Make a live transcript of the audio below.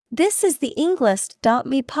This is the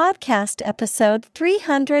Englist.me podcast episode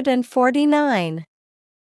 349.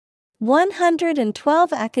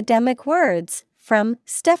 112 academic words from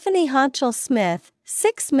Stephanie Honchell Smith,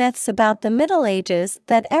 6 myths about the Middle Ages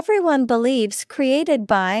that everyone believes, created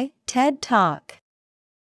by TED Talk.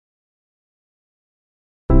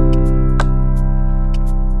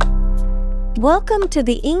 Welcome to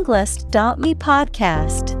the Englist.me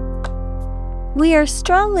podcast. We are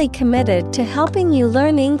strongly committed to helping you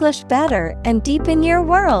learn English better and deepen your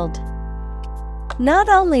world. Not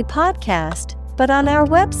only podcast, but on our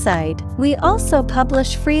website, we also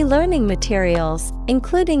publish free learning materials,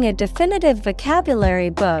 including a definitive vocabulary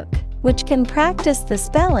book, which can practice the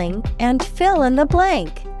spelling and fill in the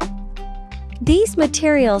blank. These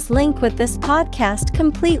materials link with this podcast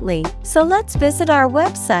completely, so let's visit our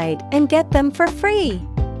website and get them for free.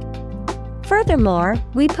 Furthermore,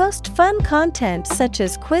 we post fun content such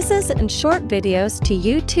as quizzes and short videos to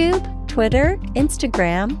YouTube, Twitter,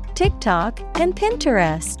 Instagram, TikTok, and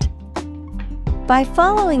Pinterest. By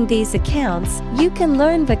following these accounts, you can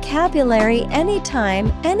learn vocabulary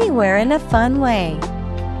anytime, anywhere in a fun way.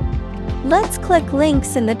 Let's click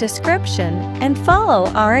links in the description and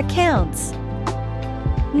follow our accounts.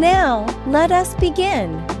 Now, let us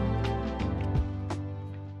begin.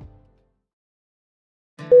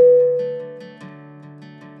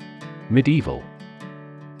 Medieval.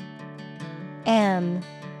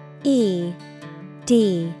 M-E-D-I-E-V-A-L.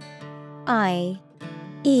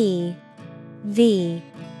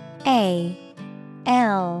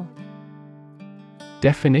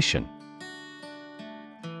 Definition: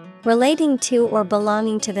 relating to or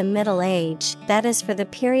belonging to the Middle Age, that is for the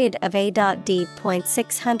period of A.D.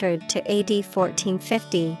 600 to AD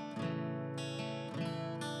 1450.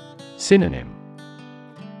 Synonym: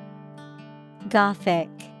 Gothic,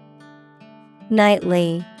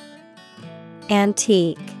 knightly,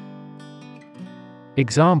 antique.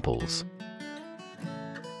 Examples: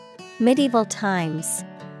 medieval times,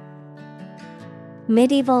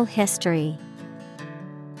 medieval history.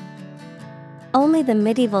 Only the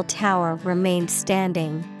medieval tower remained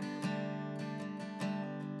standing.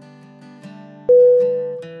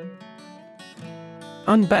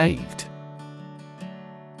 Unbathed.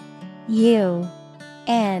 U-N-B-A-T-H-E-D.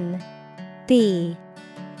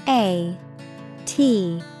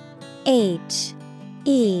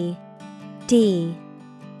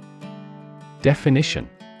 Definition: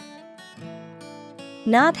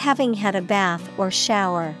 not having had a bath or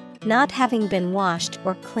shower, not having been washed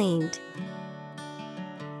or cleaned.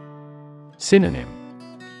 Synonym: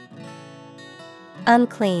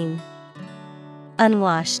 unclean,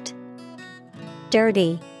 unwashed,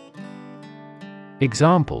 dirty.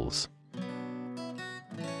 Examples: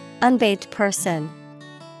 unbathed person,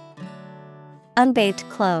 unbathed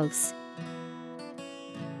clothes.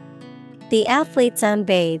 The athlete's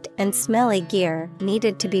unbathed and smelly gear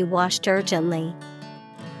needed to be washed urgently.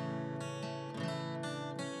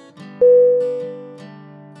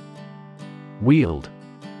 Wield.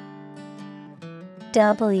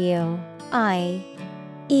 W-I-E-L-D.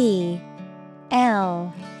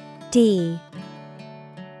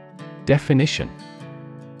 Definition: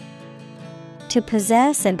 to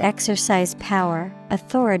possess and exercise power,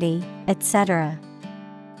 authority, etc.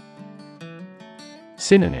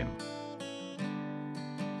 Synonym: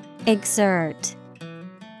 exert,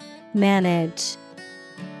 manage,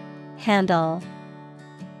 handle.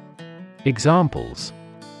 Examples: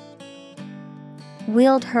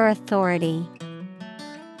 wield her authority,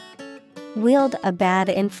 wield a bad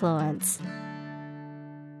influence.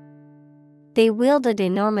 They wielded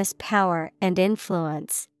enormous power and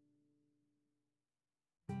influence.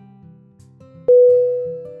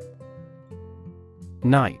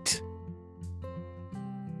 Knight.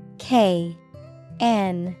 K-N-I-G-H-T.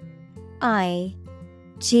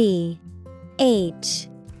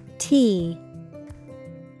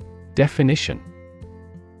 Definition: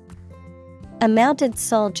 a mounted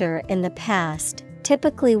soldier in the past,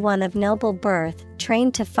 typically one of noble birth,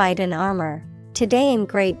 trained to fight in armor. Today in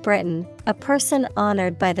Great Britain, a person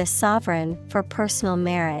honored by the sovereign for personal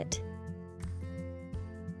merit.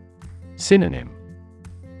 Synonym: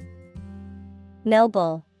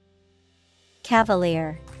 noble,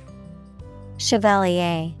 cavalier,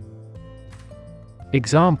 chevalier.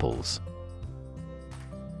 Examples: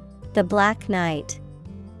 the Black Knight,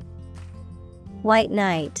 White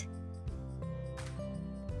Knight.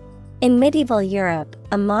 In medieval Europe,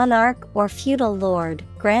 a monarch or feudal lord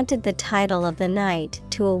granted the title of the knight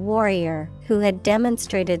to a warrior who had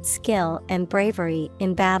demonstrated skill and bravery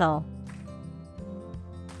in battle.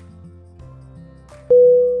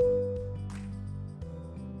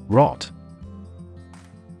 Rot.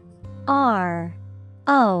 R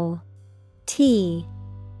O T.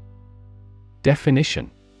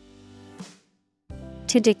 Definition: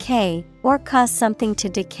 To decay, or cause something to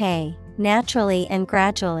decay, naturally and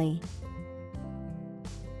gradually.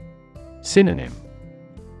 Synonym: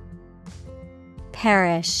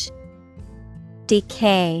 Perish,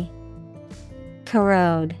 decay,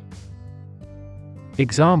 corrode.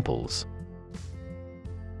 Examples: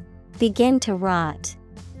 Begin to rot,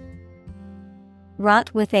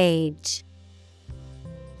 rot with age.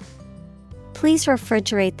 Please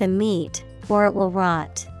refrigerate the meat, or it will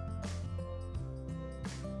rot.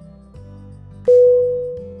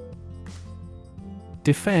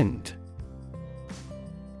 Defend.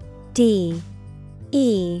 D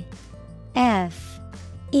E F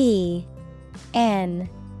E N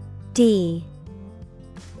D.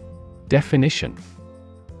 Definition: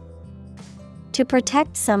 To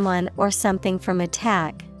protect someone or something from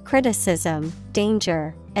attack, criticism,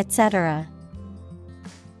 danger, etc.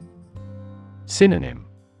 Synonym: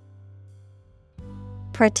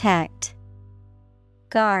 Protect,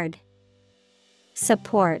 guard,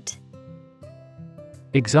 support.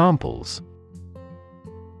 Examples: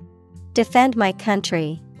 Defend my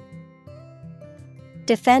country.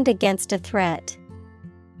 Defend against a threat.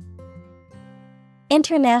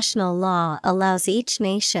 International law allows each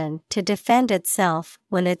nation to defend itself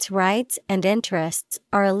when its rights and interests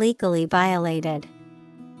are illegally violated.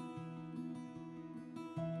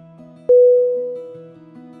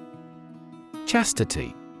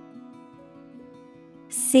 Chastity.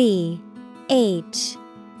 C H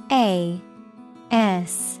A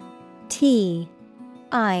S T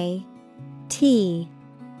I T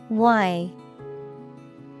Y.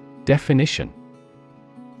 Definition: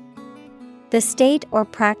 The state or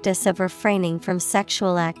practice of refraining from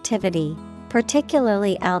sexual activity,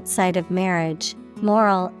 particularly outside of marriage,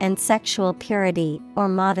 moral and sexual purity or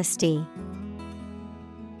modesty.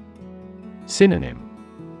 Synonym: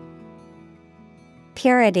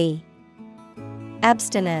 Purity,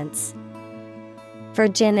 abstinence,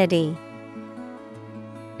 virginity.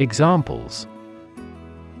 Examples: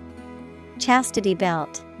 Chastity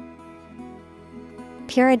belt.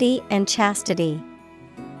 Purity and chastity.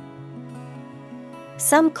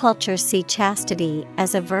 Some cultures see chastity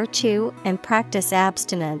as a virtue and practice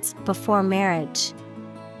abstinence before marriage.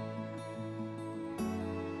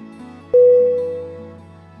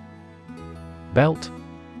 Belt.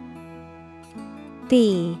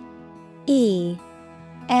 B E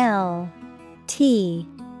L T.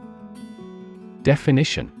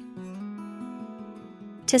 Definition: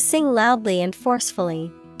 To sing loudly and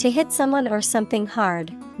forcefully, to hit someone or something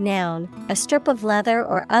hard. Noun, a strip of leather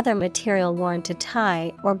or other material worn to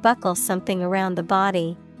tie or buckle something around the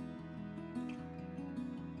body.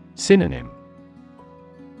 Synonym: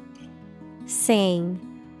 Sing,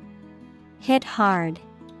 hit hard.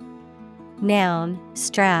 Noun,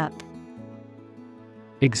 strap.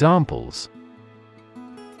 Examples: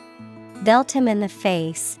 Belt him in the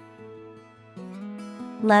face.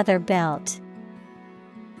 Leather belt.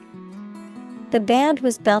 The band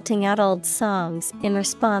was belting out old songs in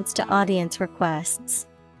response to audience requests.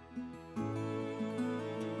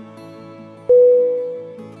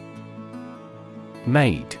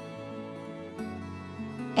 Maid.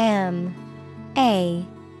 M A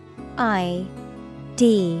I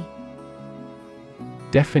D.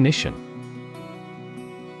 Definition: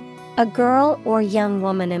 A girl or young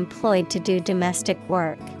woman employed to do domestic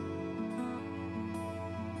work.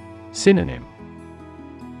 Synonym: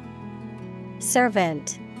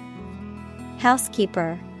 Servant,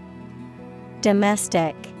 housekeeper,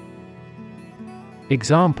 domestic.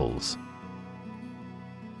 Examples: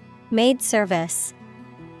 Maid service.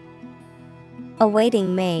 A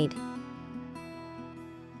waiting maid.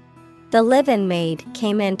 The live-in maid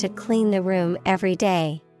came in to clean the room every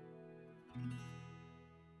day.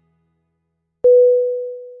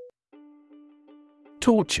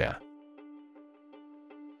 Torture.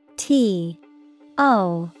 T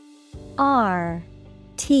O R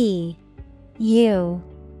T U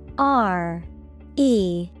R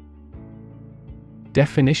E.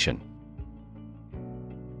 Definition: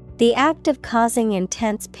 The act of causing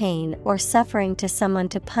intense pain or suffering to someone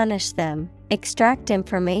to punish them, extract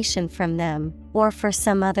information from them, or for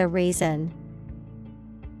some other reason.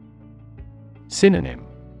 Synonym: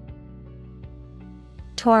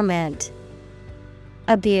 Torment,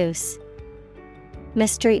 abuse,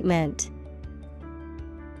 mistreatment.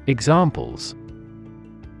 Examples: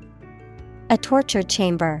 A torture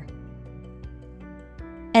chamber.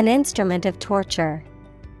 An instrument of torture.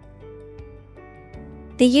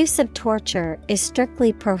 The use of torture is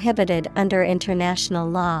strictly prohibited under international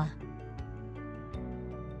law.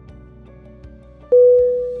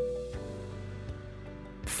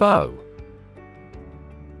 Foe.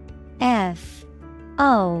 F-O-E.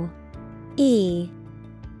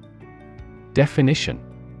 Definition: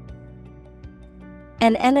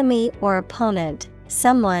 An enemy or opponent,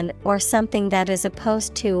 someone or something that is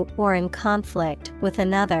opposed to or in conflict with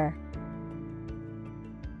another.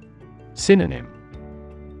 Synonym: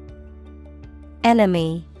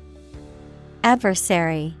 Enemy,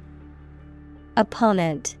 adversary,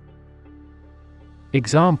 opponent.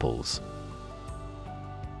 Examples: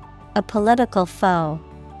 A political foe,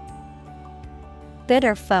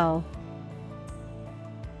 bitter foe.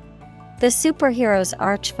 The superhero's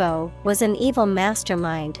archfoe was an evil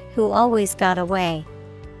mastermind who always got away.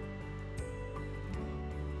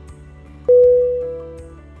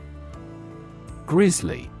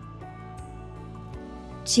 Grizzly.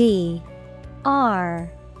 G-R-I-S-L-Y.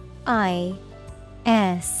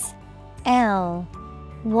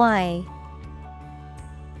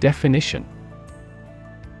 Definition: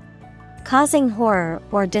 Causing horror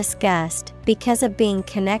or disgust because of being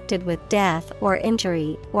connected with death or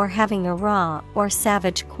injury or having a raw or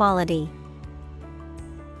savage quality.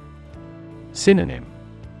 Synonym: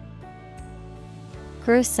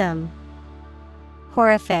 Gruesome,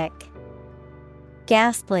 horrific,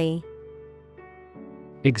 ghastly.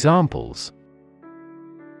 Examples: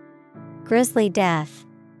 Grisly death,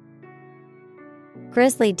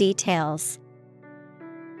 grisly details.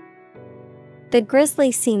 The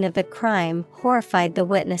grisly scene of the crime horrified the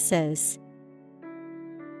witnesses.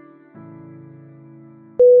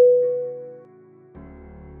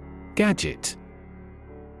 Gadget.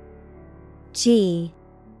 G-A-D-G-E-T.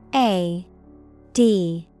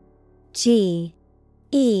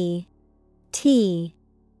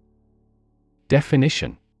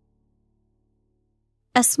 Definition: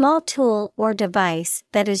 A small tool or device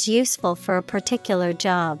that is useful for a particular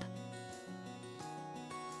job.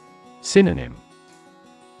 Synonym: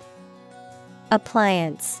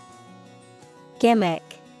 Appliance, gimmick,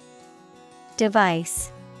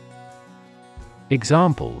 device.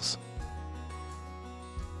 Examples: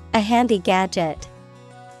 A handy gadget,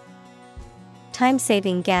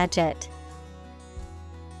 time-saving gadget.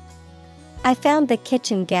 I found the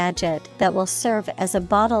kitchen gadget that will serve as a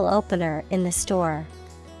bottle opener in the store.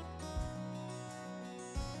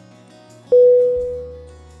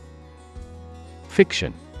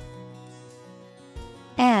 Fiction.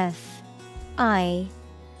 F-I-C-T-I-O-N.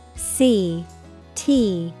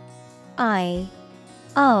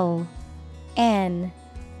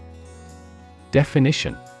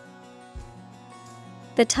 Definition: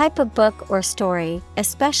 The type of book or story,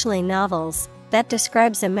 especially novels, that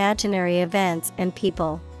describes imaginary events and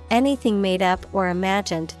people, anything made up or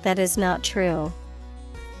imagined that is not true.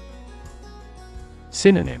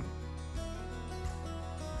 Synonym: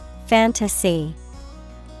 Fantasy,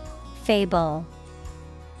 fable,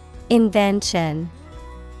 invention.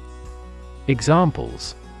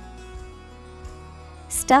 Examples: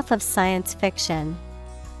 Stuff of science fiction,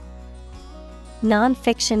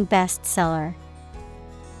 non-fiction bestseller.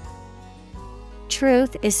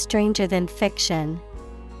 Truth is stranger than fiction.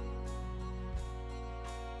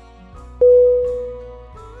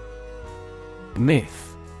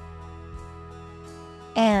 Myth.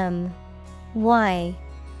 M-Y-T-H.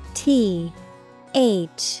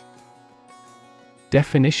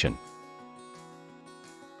 Definition: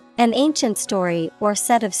 An ancient story or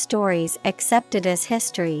set of stories accepted as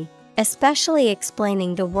history, especially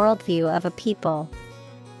explaining the worldview of a people.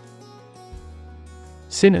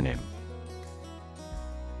 Synonym: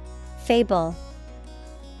 Fable,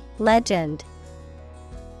 legend,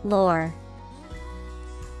 lore.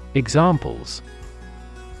 Examples: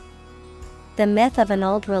 The myth of an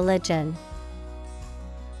old religion.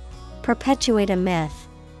 Perpetuate a myth.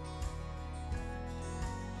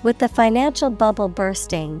 With the financial bubble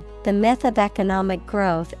bursting, the myth of economic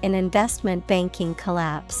growth in investment banking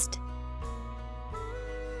collapsed.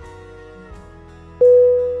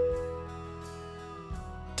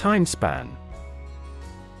 Time span.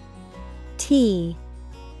 T-I-M-E-S-P-A-N.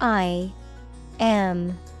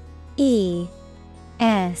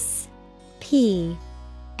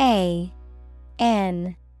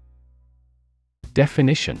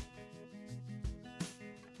 Definition: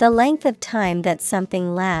 The length of time that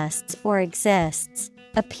something lasts or exists,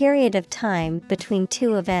 a period of time between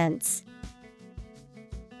two events.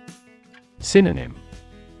 Synonym: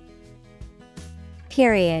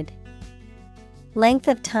 Period, length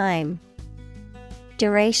of time,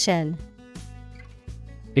 duration.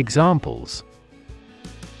 Examples: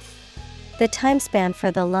 The time span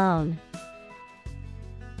for the loan.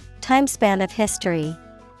 Time span of history.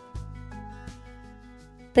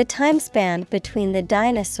 The time span between the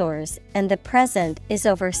dinosaurs and the present is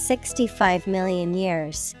over 65 million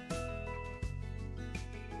years.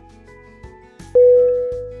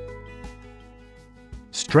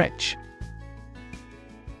 Stretch.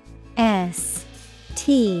 S-T-R-E-T-C-H.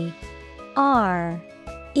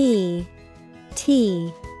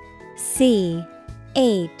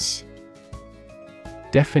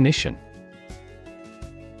 Definition: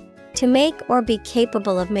 to make or be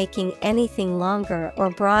capable of making anything longer or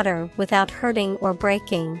broader without hurting or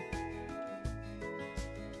breaking.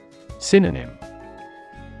 Synonym: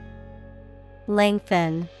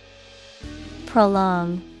 Lengthen,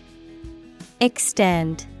 prolong,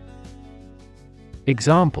 extend.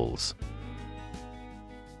 Examples: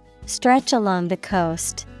 stretch along the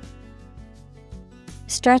coast.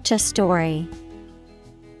 Stretch a story.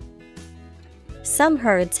 Some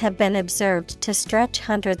herds have been observed to stretch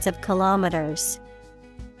hundreds of kilometers.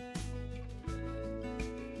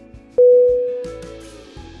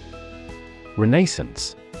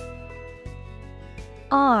 Renaissance.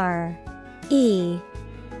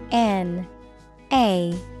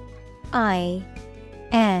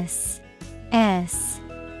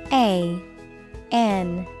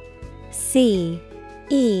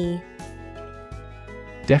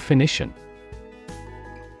 Definition: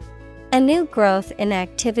 a new growth in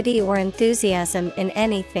activity or enthusiasm in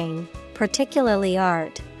anything, particularly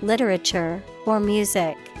art, literature, or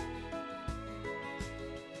music.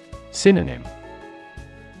 Synonym: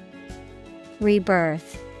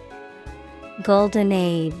 rebirth, golden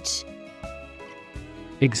age.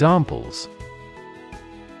 Examples: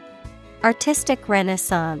 artistic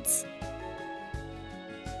renaissance,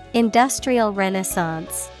 industrial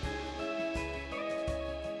renaissance.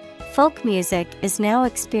 Folk music is now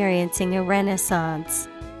experiencing a renaissance.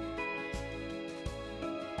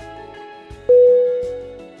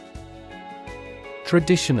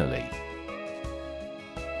 Traditionally.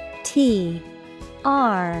 Traditionally.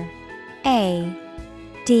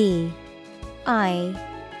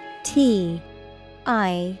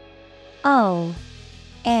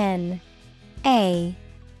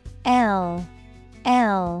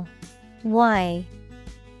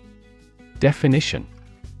 Definition: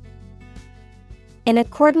 in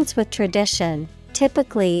accordance with tradition,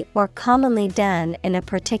 typically or commonly done in a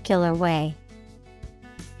particular way.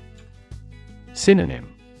 Synonym: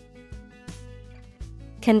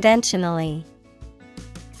 conventionally,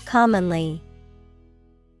 commonly,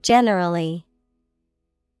 generally.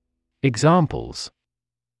 Examples: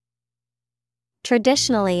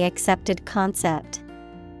 traditionally accepted concept.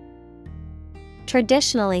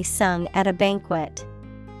 Traditionally sung at a banquet.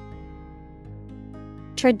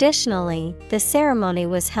 Traditionally, the ceremony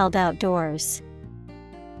was held outdoors.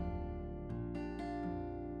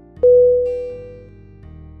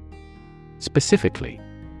 Specifically.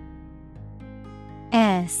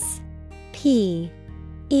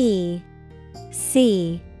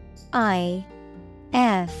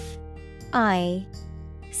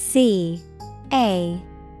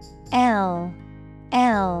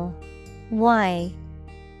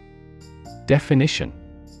 Definition: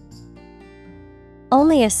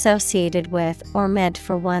 only associated with or meant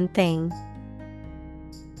for one thing.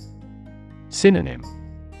 Synonym: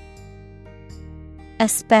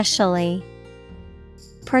 especially,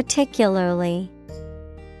 particularly,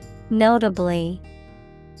 notably.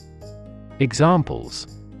 Examples: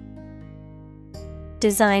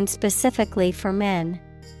 designed specifically for men.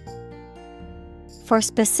 For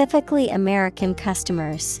specifically American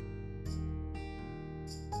customers.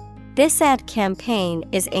 This ad campaign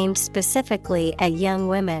is aimed specifically at young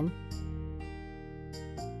women.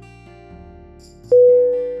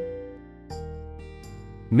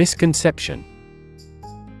 Misconception.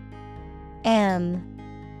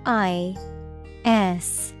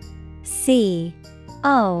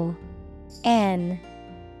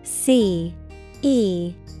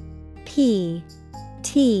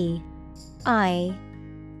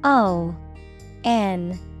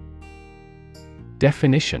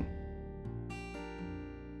 Definition: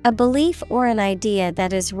 a belief or an idea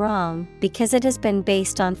that is wrong because it has been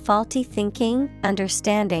based on faulty thinking,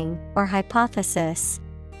 understanding, or hypothesis.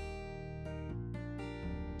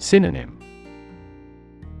 Synonym: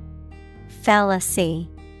 fallacy,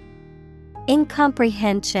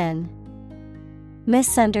 incomprehension,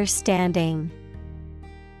 misunderstanding.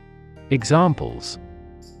 Examples: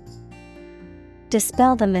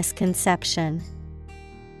 dispel the misconception.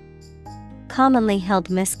 Commonly held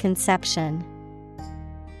misconception.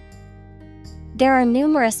 There are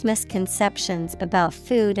numerous misconceptions about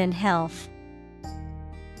food and health.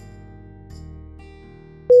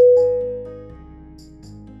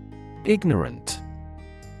 Ignorant.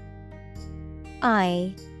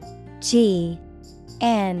 IGNORANT.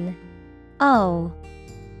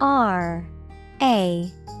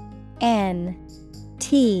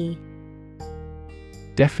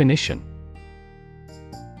 Definition: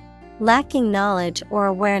 lacking knowledge or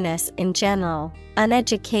awareness in general,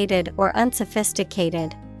 uneducated or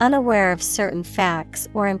unsophisticated, unaware of certain facts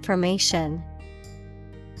or information.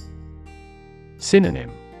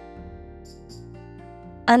 Synonym: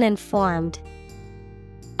 Uninformed,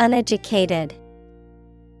 uneducated,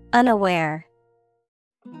 unaware.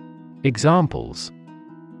 Examples: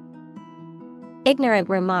 ignorant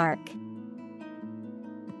remark,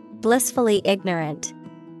 blissfully ignorant.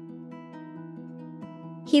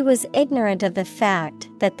 He was ignorant of the fact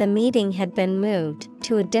that the meeting had been moved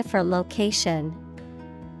to a different location.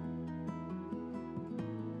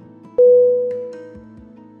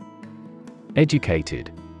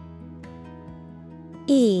 Educated.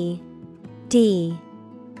 EDUCATED.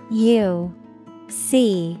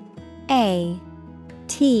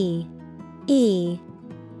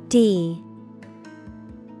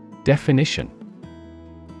 Definition: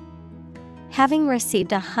 having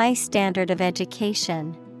received a high standard of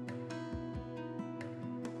education.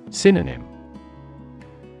 Synonym: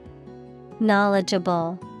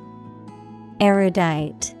 knowledgeable,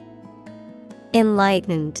 erudite,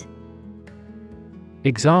 enlightened.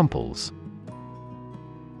 Examples: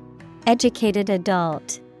 educated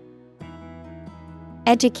adult,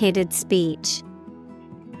 educated speech.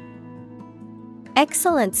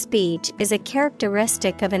 Excellent speech is a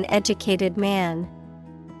characteristic of an educated man.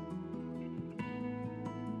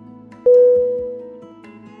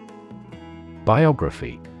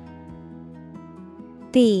 Biography.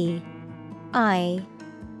 BIOGRAPHY.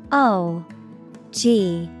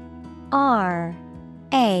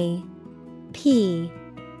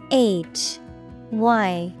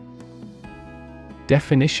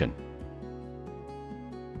 Definition: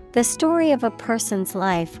 the story of a person's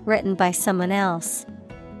life written by someone else.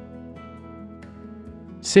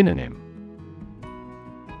 Synonym: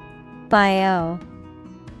 bio,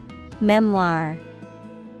 memoir,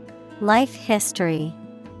 life history.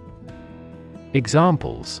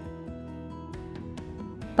 Examples: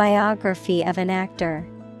 biography of an actor,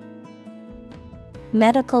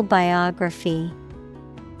 medical biography.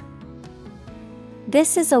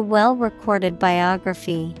 This is a well-recorded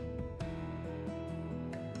biography.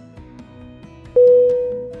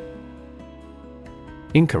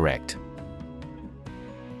 Incorrect.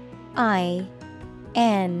 INCORRECT.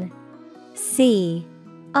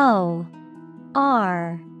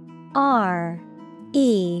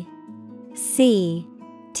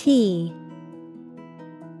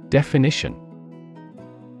 Definition: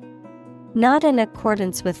 not in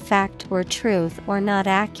accordance with fact or truth, or not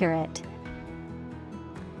accurate.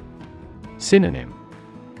 Synonym: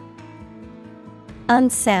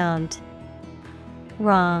 unsound,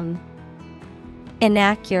 wrong,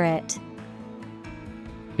 inaccurate.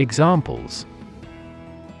 Examples: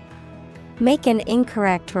 make an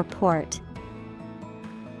incorrect report,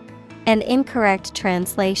 an incorrect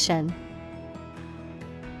translation.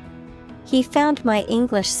 He found my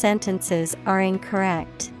English sentences are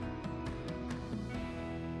incorrect.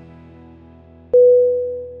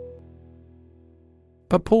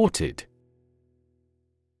 Purported.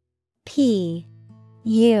 PURPORTED.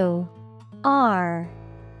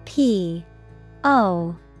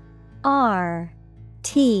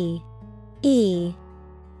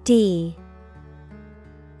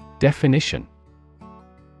 Definition: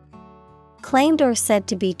 claimed or said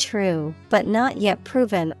to be true, but not yet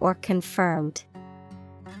proven or confirmed.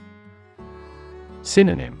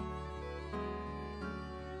 Synonym: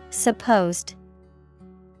 supposed,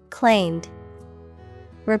 claimed,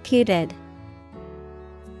 reputed.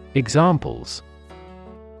 Examples: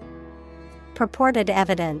 purported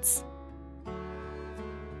evidence,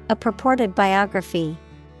 a purported biography.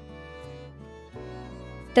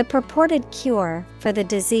 The purported cure for the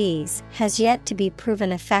disease has yet to be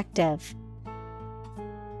proven effective.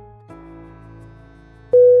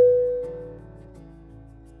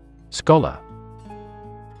 Scholar.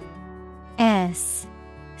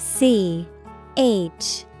 SCHOLAR.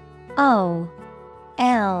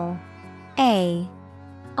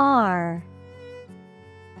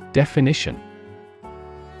 Definition: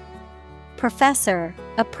 professor,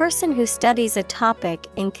 a person who studies a topic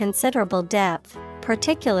in considerable depth,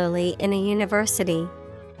 particularly in a university.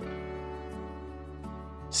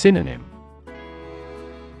 Synonym: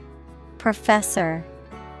 professor,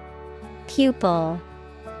 pupil,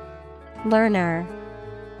 learner.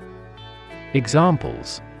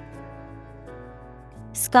 Examples: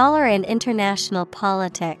 scholar in international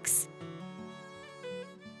politics,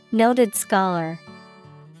 Noted scholar.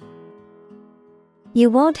 You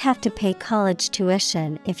won't have to pay college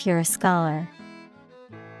tuition if you're a scholar.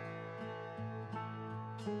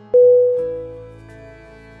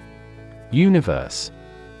 Universe.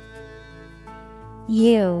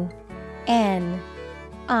 U-N-I-V-E-R-S-E.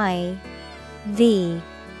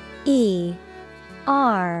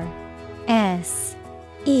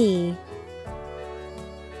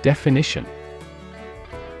 Definition.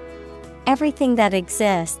 Everything that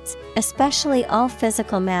exists, especially all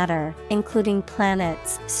physical matter, including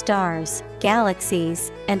planets, stars,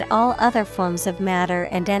 galaxies, and all other forms of matter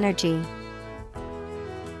and energy.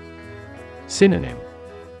 Synonym.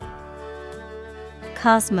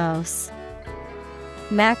 Cosmos,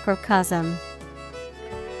 macrocosm.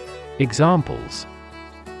 Examples.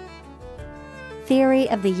 Theory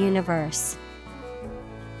of the universe.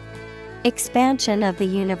 Expansion of the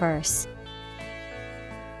universe.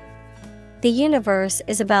 The universe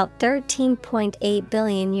is about 13.8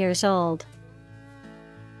 billion years old.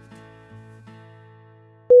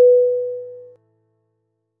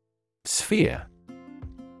 Sphere.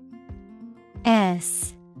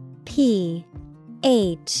 S-P-H-E-R-E.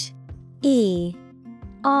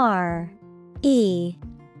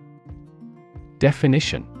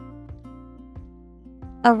 Definition.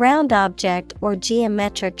 A round object or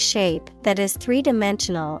geometric shape that is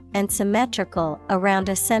three-dimensional and symmetrical around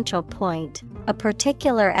a central point, a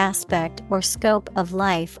particular aspect or scope of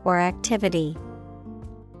life or activity.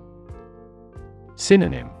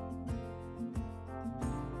 Synonym.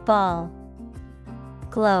 Ball,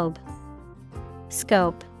 globe,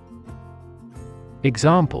 scope.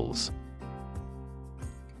 Examples.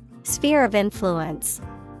 Sphere of influence.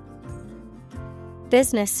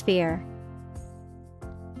 Business sphere.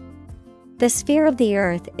 The sphere of the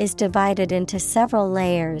Earth is divided into several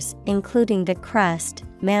layers, including the crust,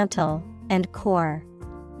 mantle, and core.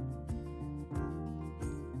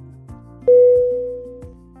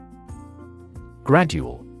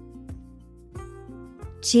 Gradual.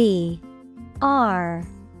 G-R-A-D-U-A-L.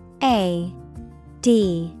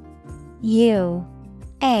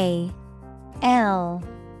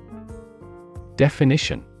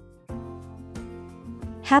 Definition.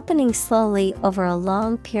 Happening slowly over a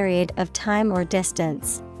long period of time or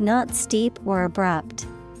distance, not steep or abrupt.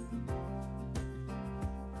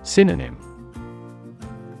 Synonym.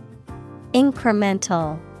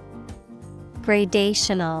 Incremental,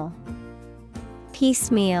 gradational,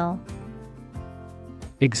 piecemeal.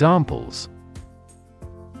 Examples.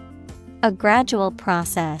 A gradual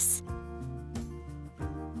process.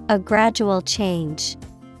 A gradual change.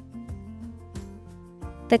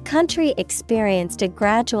 The country experienced a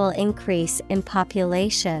gradual increase in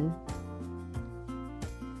population.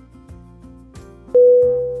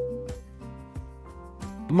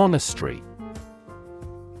 Monastery.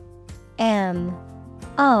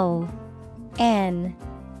 M-O-N-A-S-T-E-R-Y.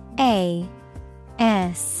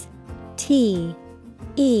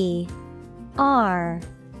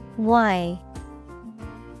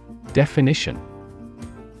 Definition.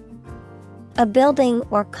 A building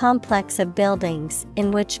or complex of buildings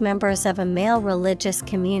in which members of a male religious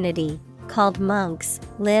community, called monks,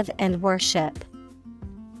 live and worship.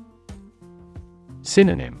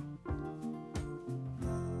 Synonym.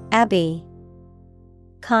 Abbey,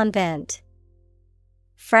 convent,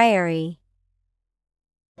 friary.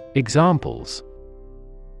 Examples.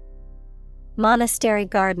 Monastery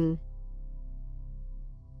garden.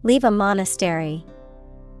 Leave a monastery.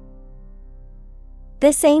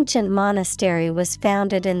 This ancient monastery was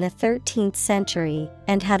founded in the 13th century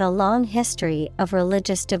and had a long history of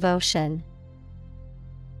religious devotion.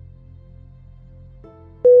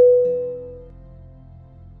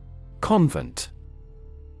 Convent.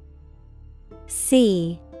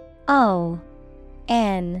 C-O-N-V-E-N-T.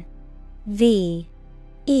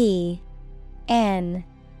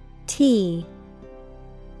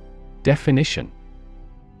 Definition.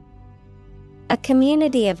 A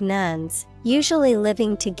community of nuns, usually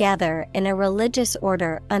living together in a religious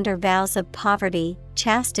order under vows of poverty,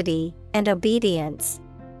 chastity, and obedience.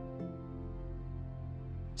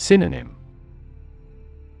 Synonym.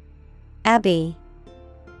 Abbey,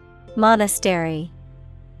 monastery,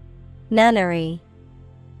 nunnery.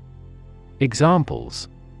 Examples.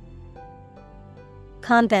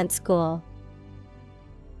 Convent school.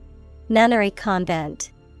 Nunnery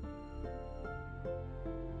convent.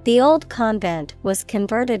 The old convent was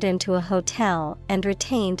converted into a hotel and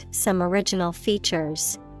retained some original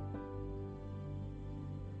features.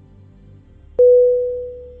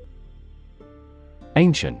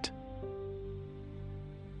 Ancient.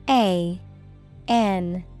 A-N-C-I-E-N-T.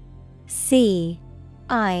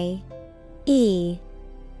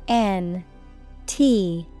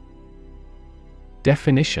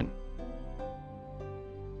 Definition: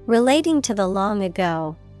 relating to the long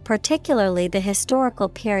ago, particularly the historical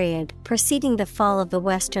period preceding the fall of the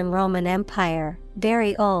Western Roman Empire,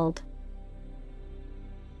 very old.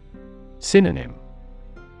 Synonym: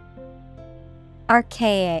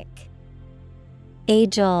 Archaic,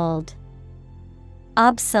 age-old,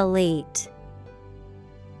 obsolete.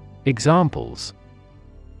 Examples: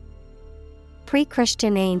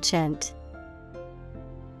 Pre-Christian ancient.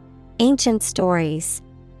 Ancient stories.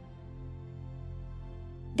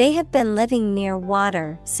 They have been living near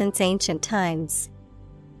water since ancient times.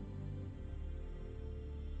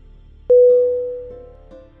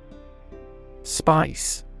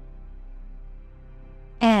 Spice.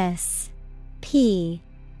 S-P-I-C-E.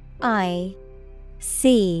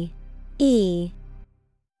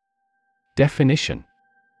 Definition: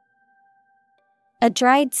 a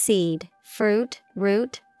dried seed, fruit,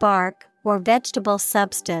 root, bark, or vegetable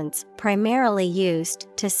substance primarily used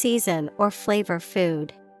to season or flavor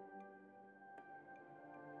food.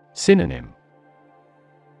 Synonym: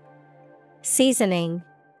 seasoning,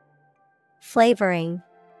 flavoring,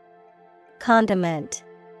 condiment.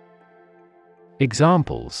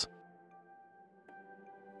 Examples: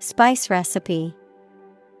 spice recipe,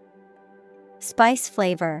 spice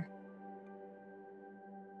flavor.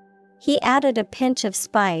 He added a pinch of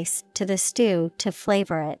spice to the stew to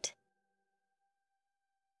flavor it.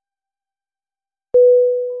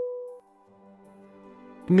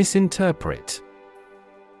 Misinterpret.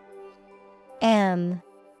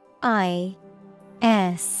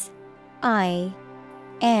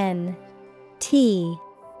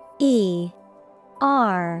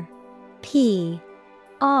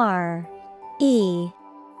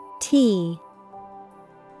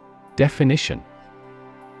 Definition: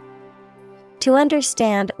 to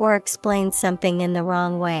understand or explain something in the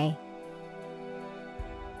wrong way.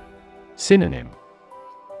 Synonym: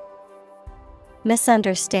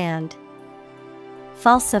 misunderstand,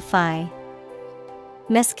 falsify,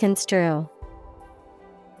 misconstrue.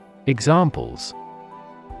 Examples: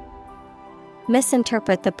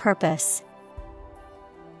 misinterpret the purpose,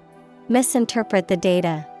 misinterpret the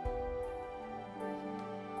data.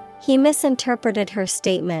 He misinterpreted her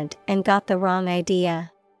statement and got the wrong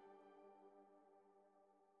idea.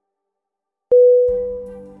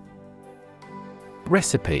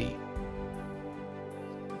 Recipe.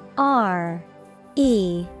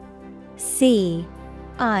 R-E-C-I-P-E.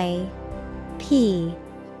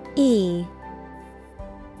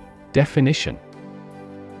 Definition: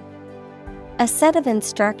 a set of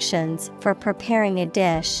instructions for preparing a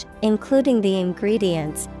dish, including the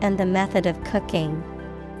ingredients and the method of cooking.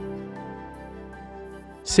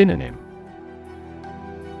 Synonym: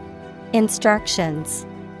 instructions,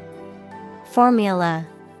 formula,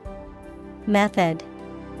 method.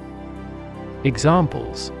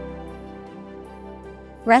 Examples: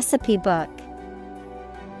 recipe book,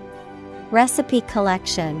 recipe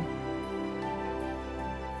collection.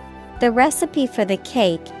 The recipe for the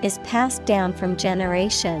cake is passed down from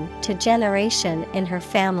generation to generation in her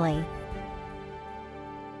family.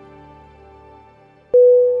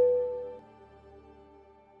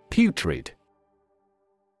 Putrid.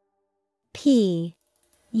 P-U-T-R-I-D.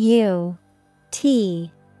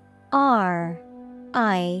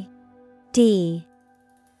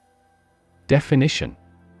 Definition: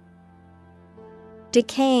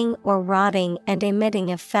 decaying or rotting and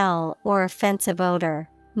emitting a foul or offensive odor,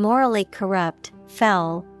 morally corrupt,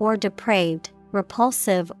 foul or depraved,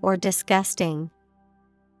 repulsive or disgusting.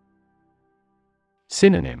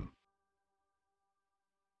 Synonym: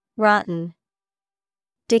 rotten,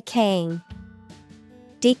 decaying,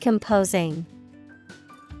 decomposing.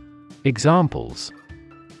 Examples: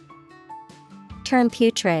 turn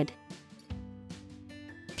putrid,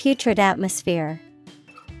 putrid atmosphere.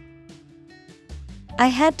 I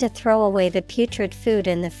had to throw away the putrid food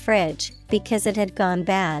in the fridge because it had gone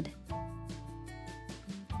bad.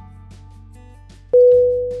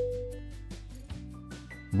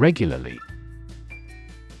 Regularly.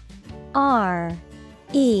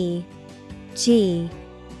 R-E-G-U-L-A-R-L-Y.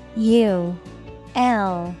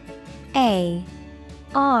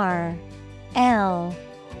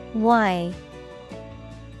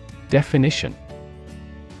 Definition: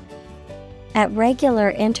 at regular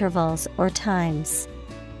intervals or times.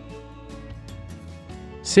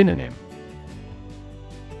 Synonym: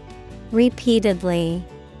 repeatedly,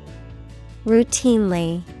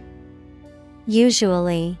 routinely,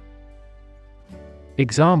 usually.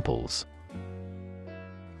 Examples: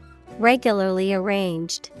 regularly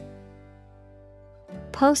arranged,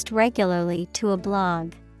 post regularly to a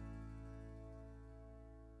blog.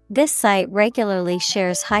 This site regularly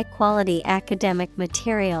shares high-quality academic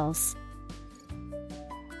materials.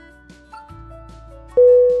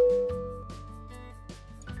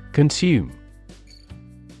 Consume.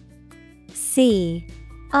 CONSUME.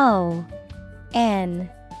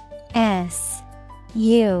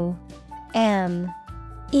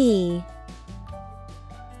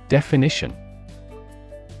 Definition.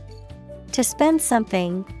 To spend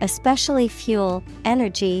something, especially fuel,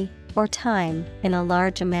 energy, or time, in a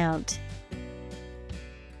large amount.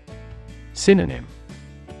 Synonym.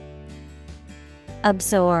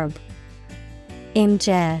 Absorb,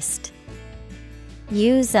 ingest,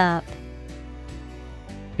 use up.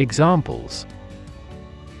 Examples.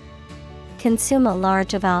 Consume a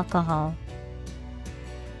large of alcohol.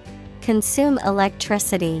 Consume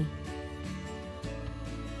electricity.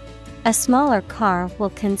 A smaller car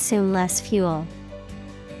will consume less fuel.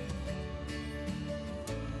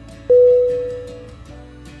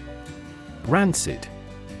 Rancid.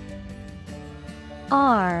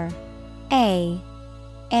 RANCID.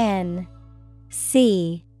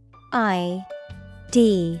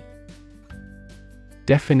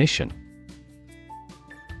 Definition.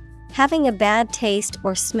 Having a bad taste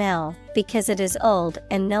or smell because it is old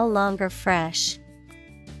and no longer fresh.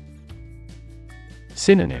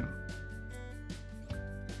 Synonym.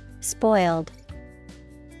 Spoiled,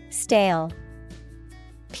 stale,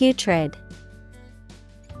 putrid.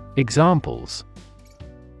 Examples.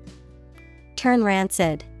 Turn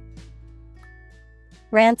rancid.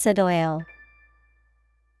 Rancid oil.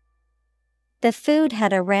 The food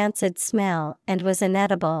had a rancid smell and was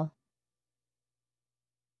inedible.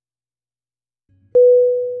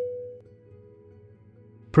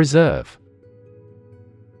 Preserve.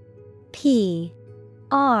 PRESERVE.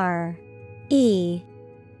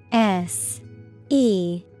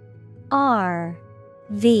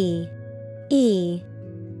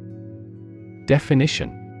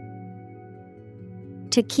 Definition.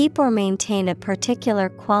 To keep or maintain a particular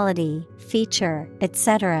quality, feature,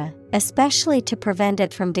 etc., especially to prevent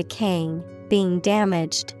it from decaying, being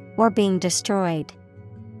damaged, or being destroyed.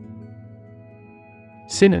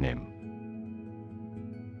 Synonym.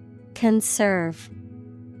 Conserve,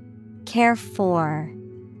 care for,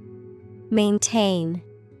 maintain.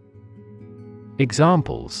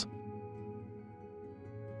 Examples.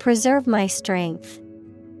 Preserve my strength.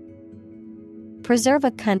 Preserve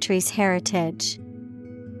a country's heritage.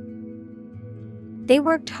 They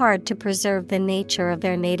worked hard to preserve the nature of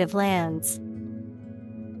their native lands.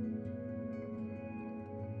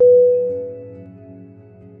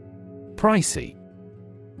 Pricey.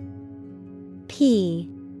 PRICY.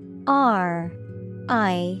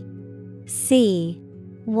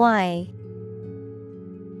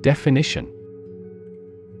 Definition.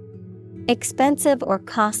 Expensive or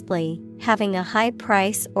costly, having a high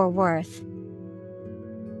price or worth.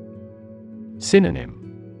 Synonym.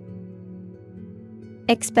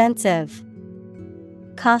 Expensive,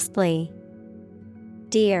 costly,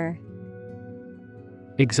 dear.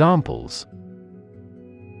 Examples.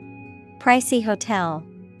 Pricey hotel.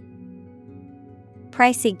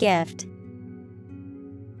 Pricey gift.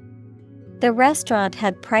 The restaurant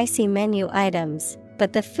had pricey menu items,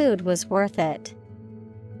 but the food was worth it.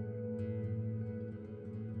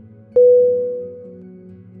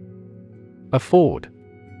 Afford.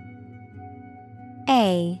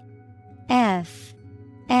 AFFORD.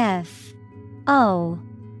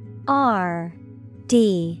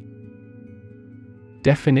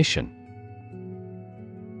 Definition.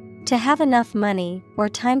 To have enough money or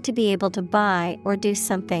time to be able to buy or do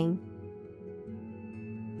something.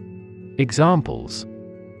 Examples.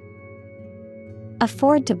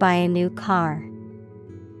 Afford to buy a new car.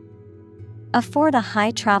 Afford a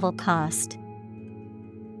high travel cost.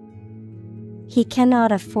 He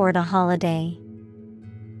cannot afford a holiday.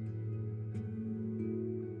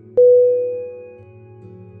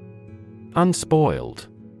 Unspoiled.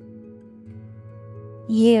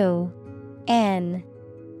 UNSPOILED.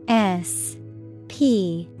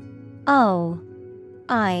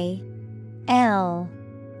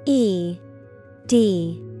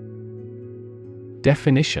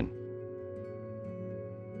 Definition.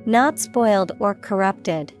 Not spoiled or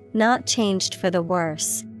corrupted, not changed for the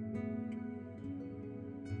worse.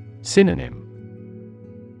 Synonym.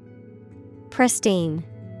 Pristine,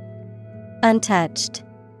 untouched,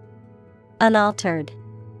 unaltered.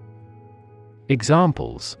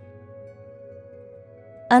 Examples.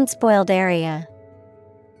 Unspoiled area.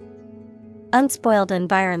 Unspoiled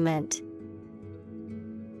environment.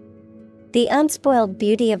 The unspoiled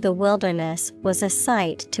beauty of the wilderness was a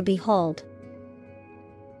sight to behold.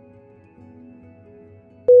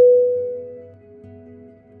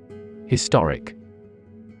 Historic.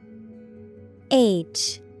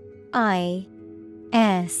 Historic.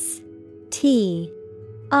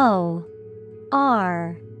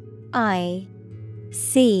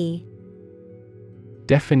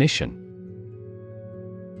 Definition.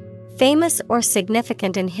 Famous or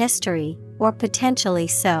significant in history, or potentially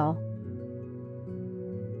so.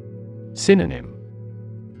 Synonym.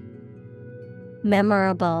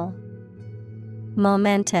 Memorable,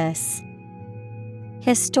 momentous,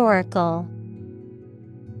 historical.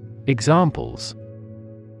 Examples.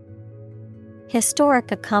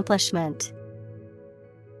 Historic accomplishment.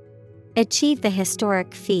 Achieve the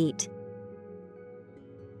historic feat.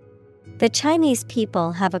 The Chinese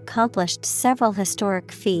people have accomplished several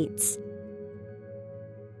historic feats.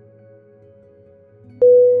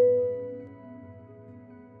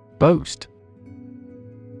 Boast.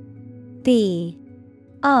 B-O-A-S-T.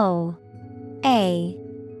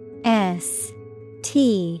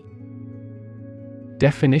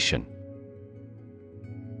 Definition.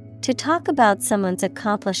 To talk about someone's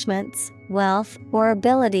accomplishments, wealth, or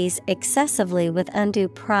abilities excessively with undue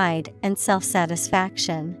pride and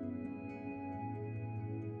self-satisfaction.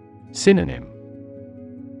 Synonym.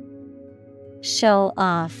 Show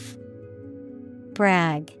off,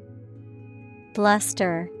 brag,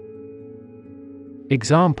 bluster.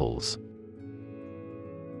 Examples.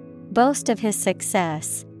 Boast of his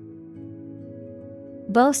success.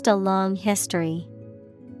 Boast a long history.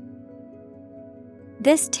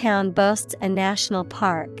 This town boasts a national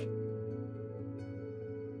park.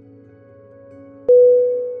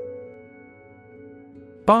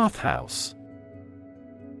 Bathhouse.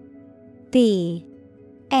 B-A-T-H-O-U-S-E.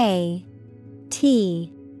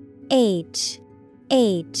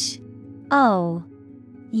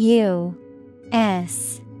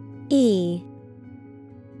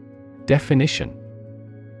 Definition.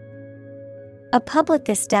 A public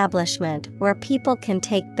establishment where people can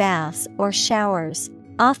take baths or showers,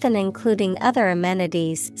 often including other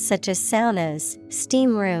amenities such as saunas,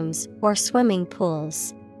 steam rooms, or swimming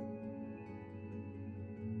pools.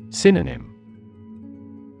 Synonym.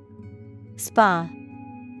 Spa,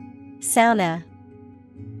 sauna,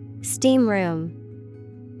 steam room.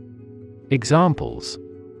 Examples.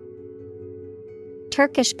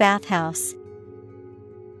 Turkish bathhouse.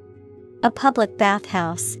 A public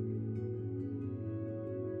bathhouse.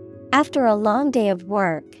 After a long day of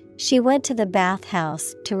work, she went to the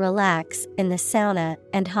bathhouse to relax in the sauna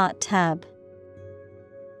and hot tub.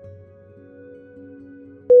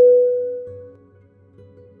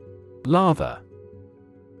 Lava.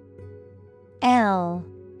 L-A-T-H-E-R.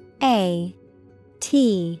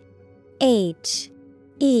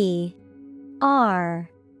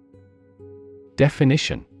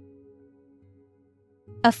 Definition.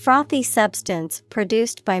 A frothy substance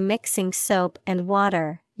produced by mixing soap and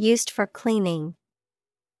water, used for cleaning.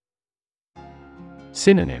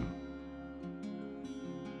 Synonym.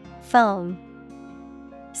 Foam,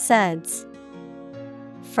 suds,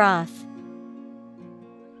 froth.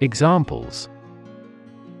 Examples.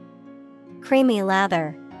 Creamy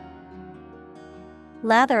lather.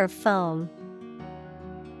 Lather of foam.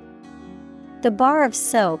 The bar of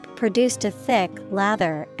soap produced a thick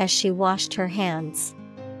lather as she washed her hands.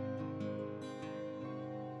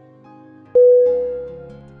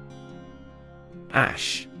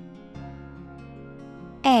 Ash.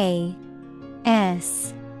 A-S-H.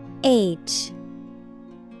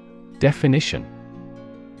 Definition.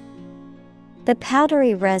 The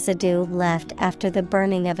powdery residue left after the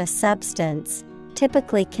burning of a substance,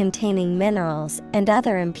 typically containing minerals and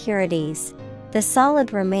other impurities. The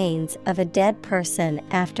solid remains of a dead person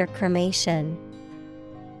after cremation.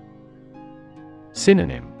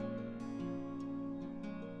 Synonym.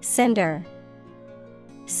 Cinder,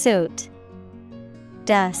 soot,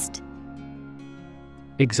 dust.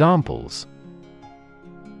 Examples.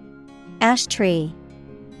 Ash tree.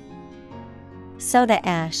 Soda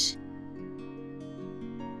ash.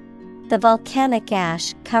 The volcanic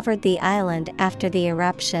ash covered the island after the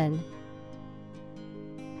eruption.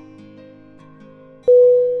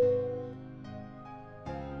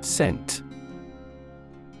 Scent.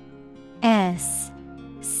 S-C-E-N-T.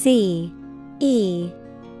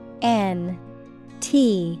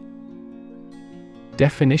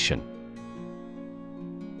 Definition.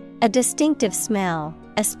 A distinctive smell,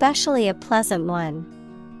 especially a pleasant one.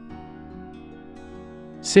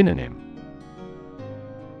 Synonym.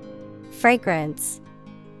 Fragrance,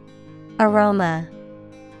 aroma,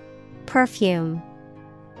 perfume.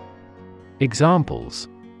 Examples.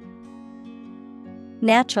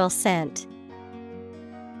 Natural scent.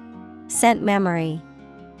 Scent memory.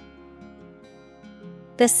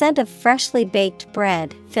 The scent of freshly baked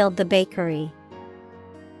bread filled the bakery.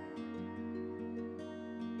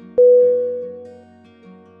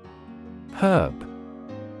 Herb.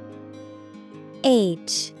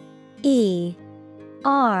 H-E-R-B.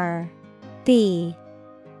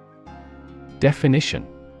 Definition: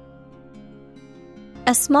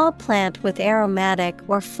 a small plant with aromatic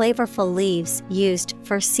or flavorful leaves used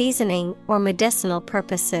for seasoning or medicinal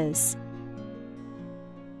purposes.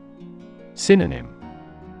 Synonym: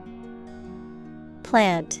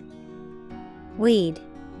 Plant, weed,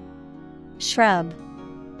 shrub.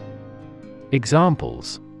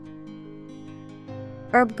 Examples: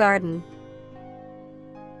 Herb garden,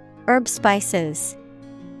 herb spices.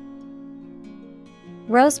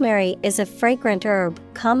 Rosemary is a fragrant herb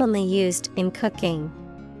commonly used in cooking.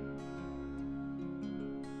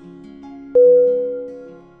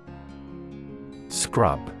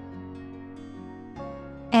 Scrub.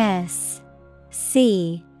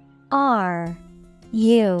 S-C-R-U-B.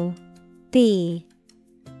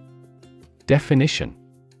 Definition: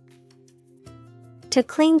 to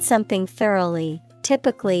clean something thoroughly,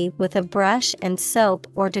 typically with a brush and soap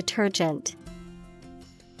or detergent.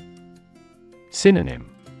 Synonym: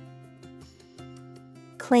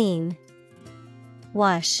 Clean,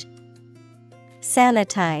 wash,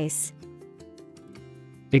 sanitize.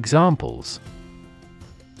 Examples: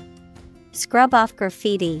 scrub off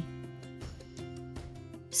graffiti,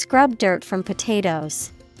 scrub dirt from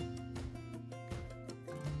potatoes.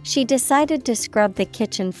 She decided to scrub the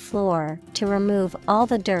kitchen floor to remove all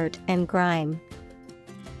the dirt and grime.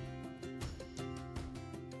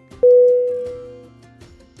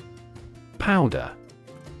 Powder.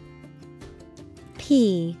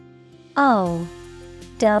 P-O-W-D-E-R.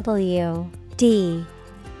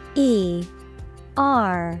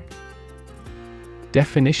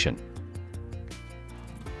 Definition: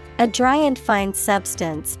 a dry and fine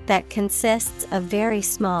substance that consists of very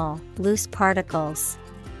small, loose particles.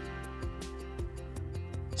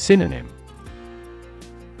 Synonym: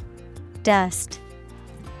 dust,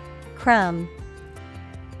 crumb,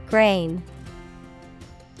 grain.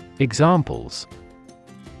 Examples: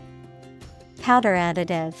 powder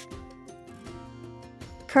additive,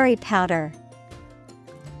 curry powder.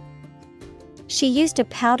 She used a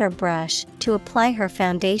powder brush to apply her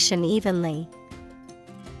foundation evenly.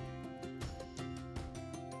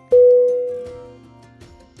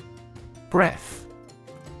 Breath.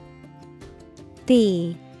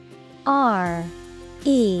 B-R-E-A-T-H.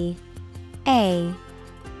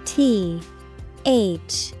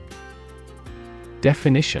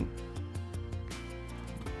 Definition: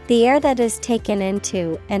 the air that is taken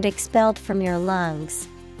into and expelled from your lungs.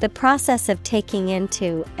 The process of taking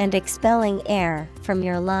into and expelling air from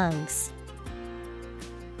your lungs.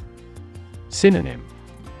 Synonym: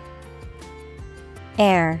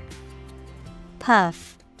 air,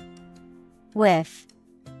 puff, whiff.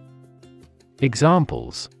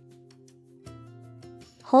 Examples: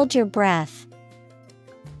 hold your breath,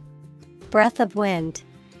 breath of wind.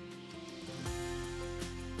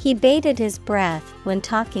 He bated his breath when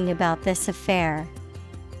talking about this affair.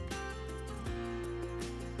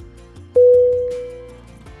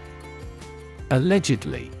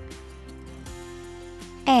 Allegedly.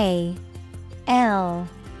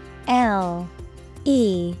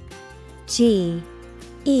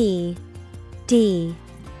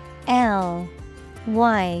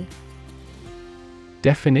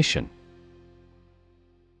 Definition: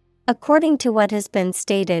 according to what has been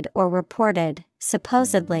stated or reported,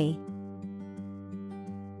 supposedly.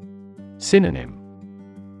 Synonym: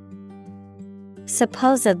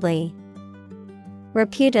 supposedly,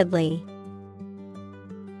 reputedly.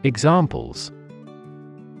 Examples: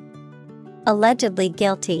 allegedly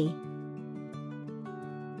guilty,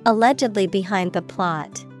 allegedly behind the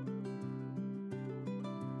plot.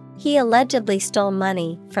 He allegedly stole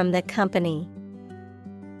money from the company.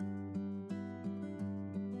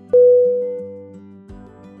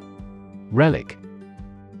 Relic.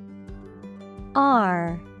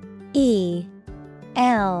 R-E-L-I-C.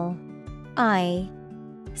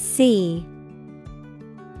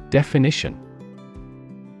 Definition: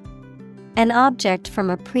 an object from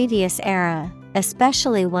a previous era,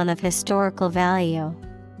 especially one of historical value.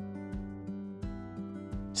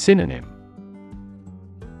 Synonym: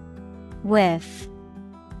 whiff,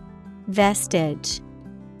 vestige,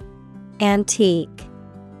 antique.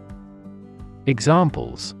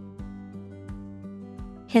 Examples: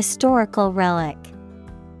 historical relic,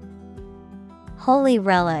 holy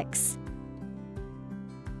relics.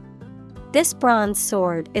 This bronze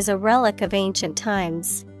sword is a relic of ancient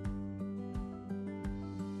times.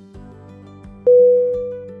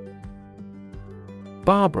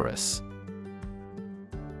 Barbarous.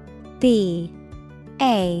 B-A-R-B-A-R-O-U-S.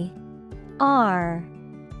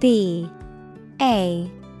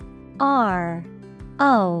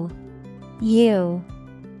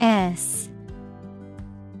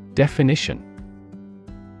 Definition: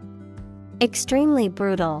 extremely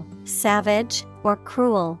brutal, savage, or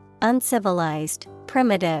cruel, uncivilized,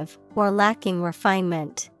 primitive, or lacking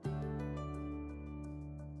refinement.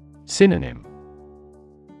 Synonym: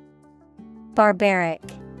 Barbaric,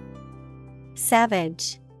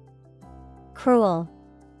 savage, cruel.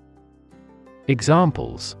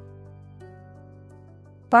 Examples: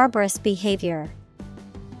 barbarous behavior,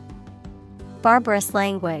 barbarous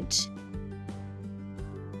language.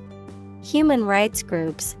 Human rights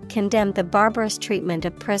groups condemn the barbarous treatment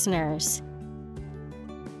of prisoners.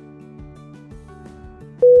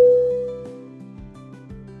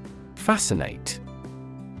 Fascinate.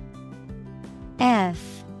 Fascinate.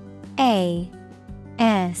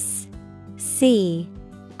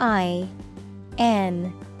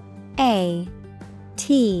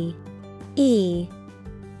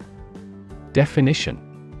 Definition: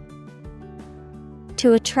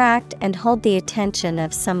 to attract and hold the attention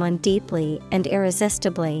of someone deeply and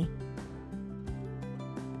irresistibly.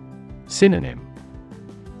 Synonym: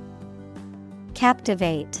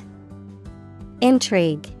 captivate,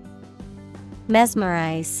 intrigue,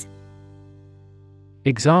 mesmerize.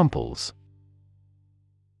 Examples: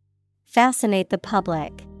 fascinate the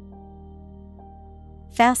public,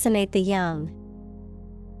 fascinate the young.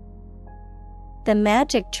 The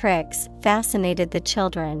magic tricks fascinated the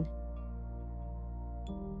children.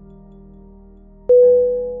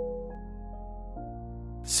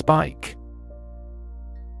 Spike.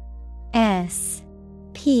 S-P-I-K-E.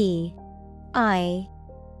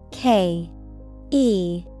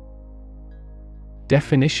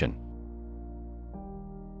 Definition: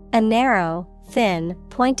 a narrow, thin,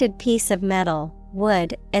 pointed piece of metal,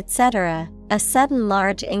 wood, etc., a sudden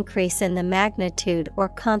large increase in the magnitude or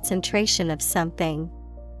concentration of something.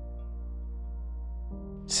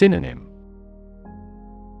 Synonym: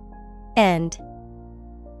 end,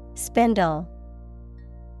 spindle,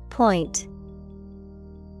 point.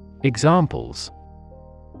 Examples: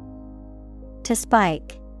 to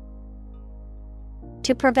spike,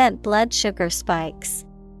 to prevent blood sugar spikes.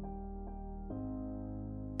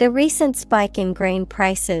 The recent spike in grain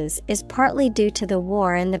prices is partly due to the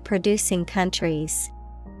war in the producing countries.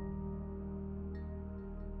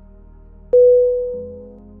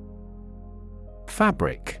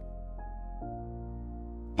 Fabric.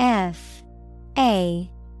 F-A-B-R-I-C.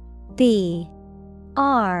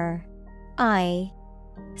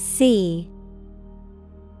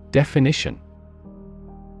 Definition: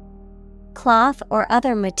 cloth or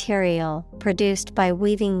other material produced by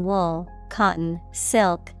weaving wool, cotton,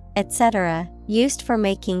 silk, etc., used for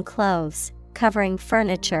making clothes, covering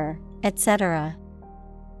furniture, etc.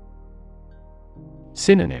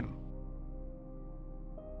 Synonym: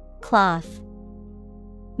 cloth,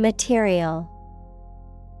 material,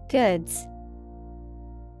 goods.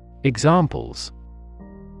 Examples: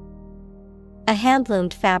 a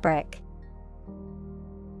hand-loomed fabric,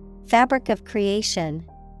 fabric of creation.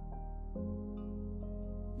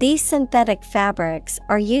 These synthetic fabrics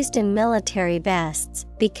are used in military vests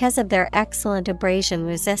because of their excellent abrasion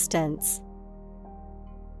resistance.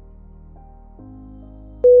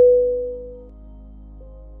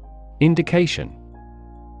 Indication: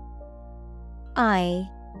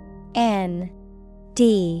 I-N-D-I-C-A-T-I-O-N.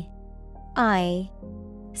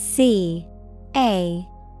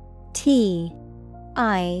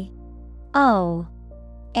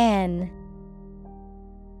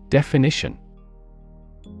 Definition: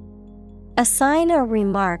 a sign or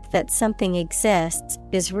remark that something exists,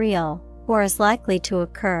 is real, or is likely to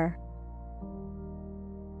occur.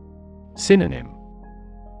 Synonym: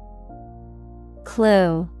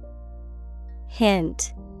 clue,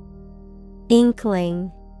 hint,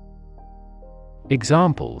 inkling.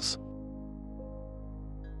 Examples: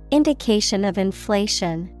 indication of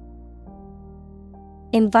inflation,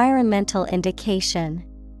 environmental indication.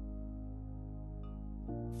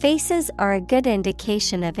 Faces are a good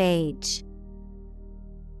indication of age.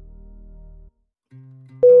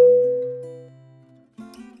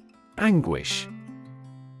 Anguish.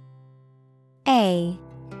 A-N-G-U-I-S-H.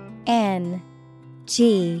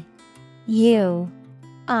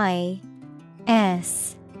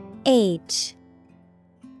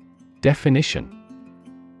 Definition: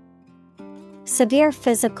 severe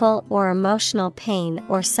physical or emotional pain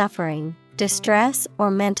or suffering, distress or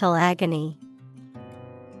mental agony.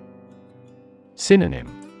 Synonym: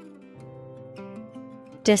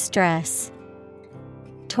 distress,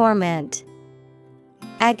 torment,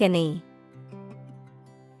 agony.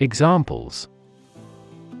 Examples: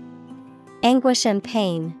 Anguish and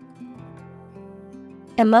pain.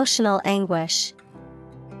 Emotional anguish.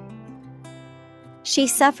 She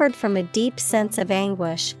suffered from a deep sense of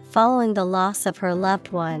anguish following the loss of her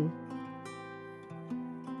loved one.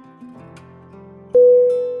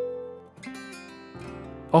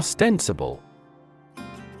 Ostensible.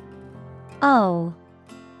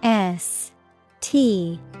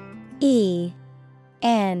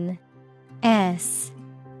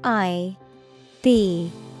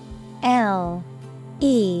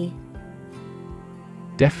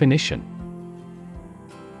 Definition: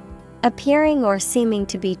 appearing or seeming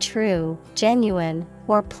to be true, genuine,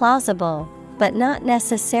 or plausible, but not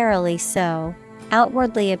necessarily so,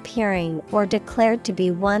 outwardly appearing or declared to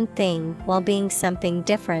be one thing while being something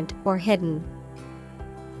different or hidden.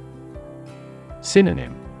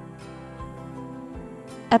 Synonym: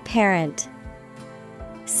 Apparent,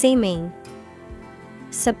 seeming,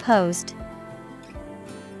 supposed.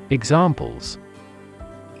 Examples: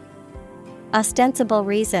 Ostensible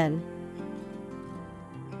reason.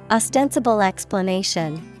 Ostensible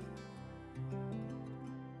explanation.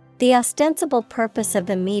 The ostensible purpose of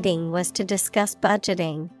the meeting was to discuss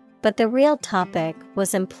budgeting, but the real topic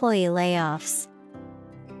was employee layoffs.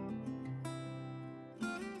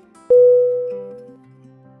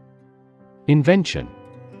 Invention.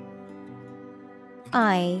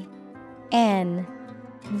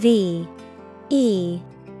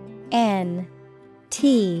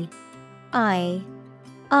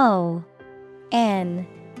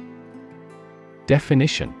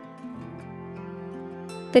 Definition: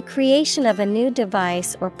 the creation of a new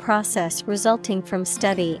device or process resulting from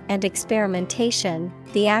study and experimentation,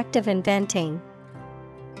 the act of inventing.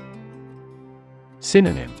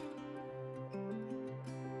 Synonym: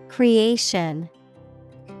 Creation,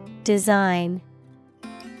 design,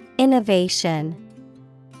 innovation.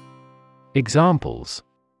 Examples: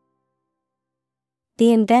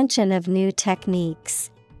 the invention of new techniques.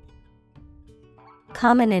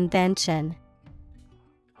 Common invention.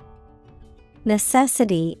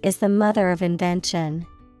 Necessity is the mother of invention.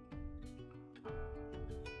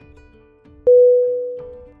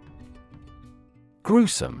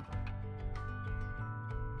 Gruesome.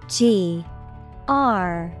 G-R-U-E-S-O-M-E.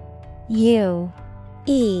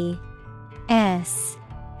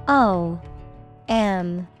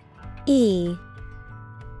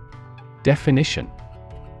 Definition: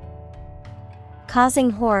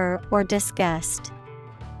 causing horror or disgust.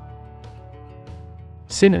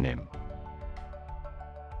 Synonym: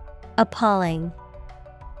 appalling,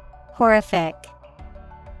 horrific,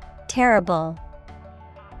 terrible.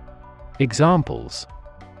 Examples: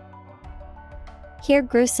 hear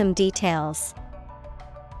gruesome details.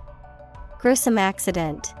 Gruesome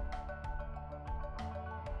accident.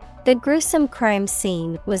 The gruesome crime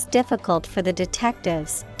scene was difficult for the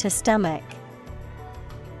detectives to stomach.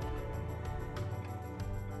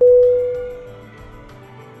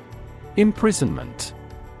 Imprisonment.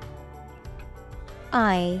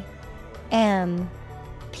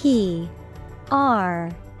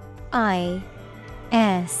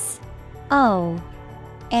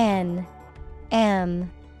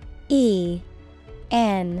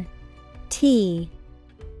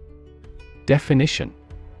 Definition: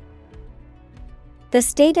 the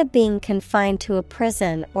state of being confined to a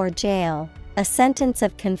prison or jail, a sentence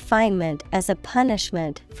of confinement as a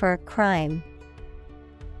punishment for a crime.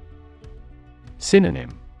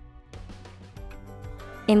 Synonym: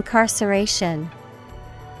 incarceration,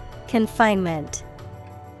 confinement,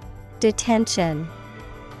 detention.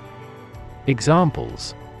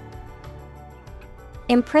 Examples: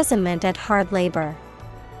 imprisonment at hard labor.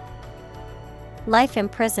 Life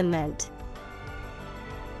imprisonment.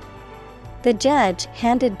 The judge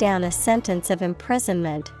handed down a sentence of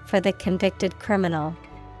imprisonment for the convicted criminal.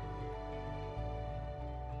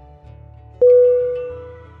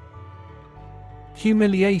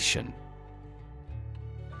 Humiliation.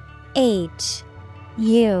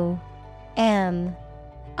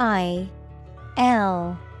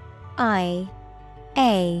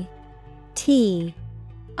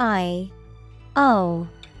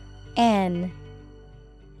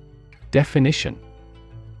 Definition: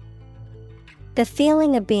 the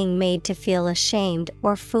feeling of being made to feel ashamed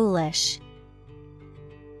or foolish.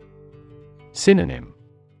 Synonym: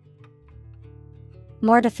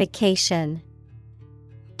 mortification,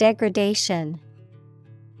 degradation,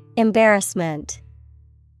 embarrassment.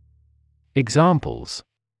 Examples: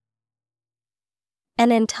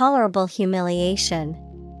 an intolerable humiliation.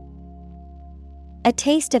 A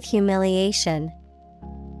taste of humiliation.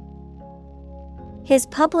 His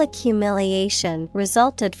public humiliation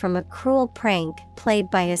resulted from a cruel prank played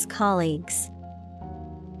by his colleagues.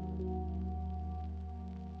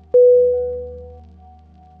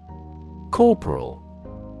 Corporal.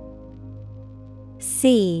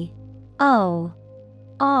 CORPORAL.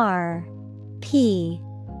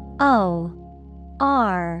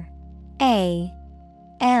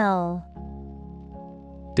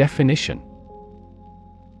 Definition: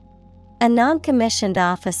 a non-commissioned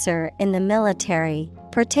officer in the military,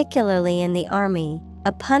 particularly in the army,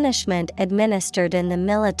 a punishment administered in the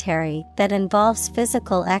military that involves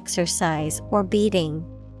physical exercise or beating.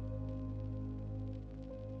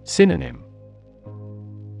 Synonym: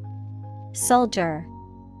 Soldier,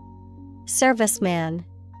 serviceman,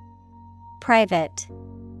 private.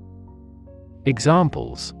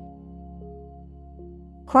 Examples: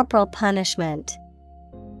 corporal punishment,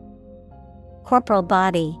 corporal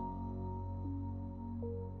body.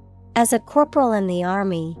 As a corporal in the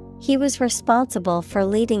army, he was responsible for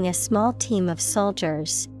leading a small team of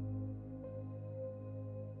soldiers.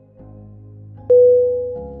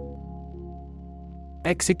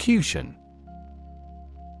 Execution.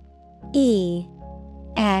 EXECUTION.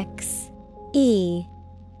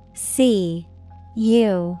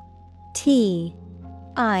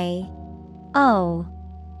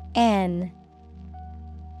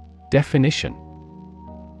 Definition: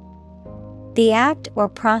 the act or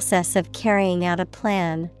process of carrying out a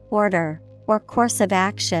plan, order, or course of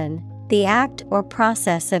action, the act or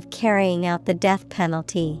process of carrying out the death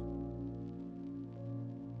penalty.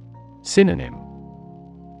 Synonym: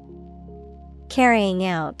 carrying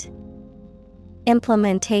out,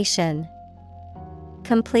 implementation,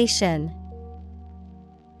 completion.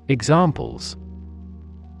 Examples: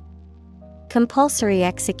 compulsory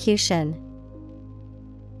execution,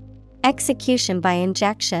 execution by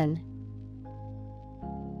injection.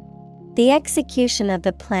 The execution of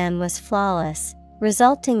the plan was flawless,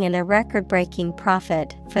 resulting in a record-breaking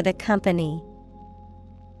profit for the company.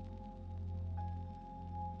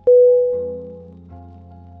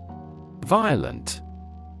 Violent.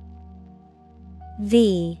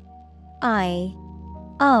 VIOLENT.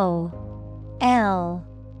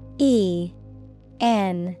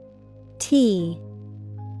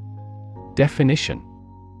 Definition: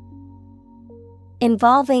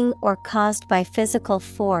 involving or caused by physical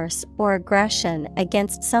force or aggression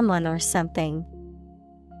against someone or something.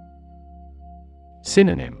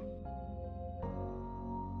 Synonym: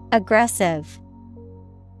 aggressive,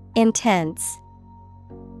 intense,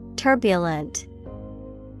 turbulent.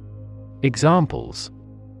 Examples: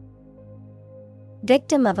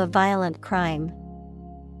 victim of a violent crime,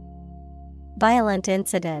 violent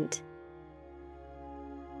incident.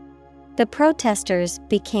 The protesters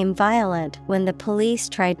became violent when the police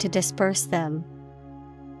tried to disperse them.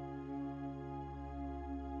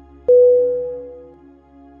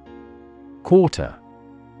 Quarter.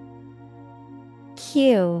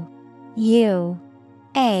 QUARTER.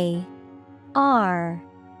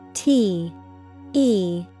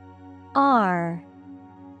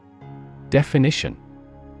 Definition: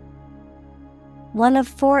 one of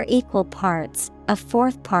four equal parts, a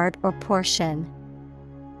fourth part or portion.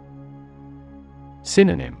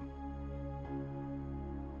 Synonym: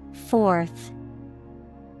 fourth,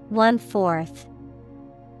 1/4.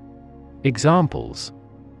 Examples: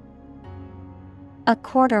 a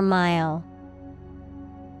quarter mile,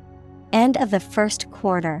 end of the first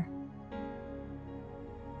quarter.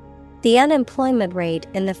 The unemployment rate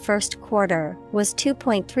in the first quarter was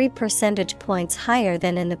 2.3 percentage points higher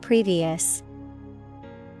than in the previous.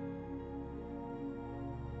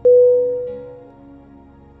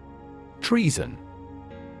 Treason.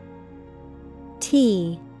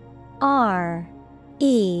 TREASON.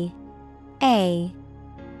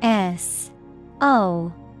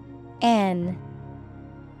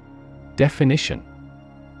 Definition: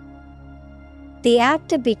 the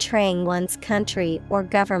act of betraying one's country or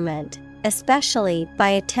government, especially by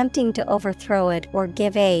attempting to overthrow it or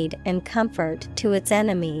give aid and comfort to its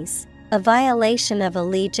enemies, a violation of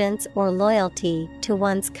allegiance or loyalty to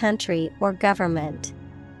one's country or government.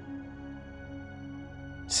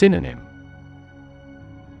 Synonym: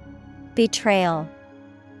 betrayal,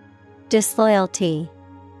 disloyalty,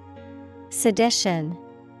 sedition.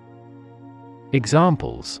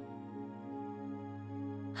 Examples: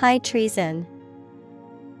 high treason,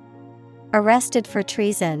 arrested for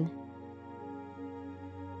treason.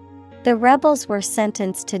 The rebels were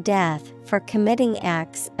sentenced to death for committing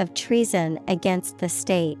acts of treason against the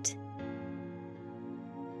state.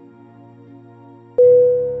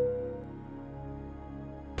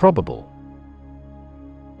 Probable.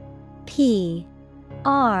 PROBABLE.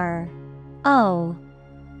 O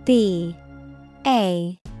B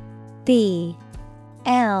A B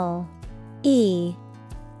L E.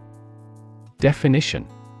 Definition: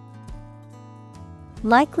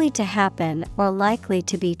 Likely to happen or likely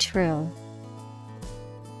to be true.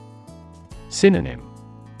 Synonym: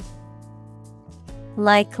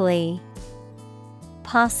 Likely,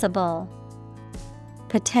 possible,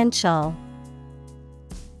 potential.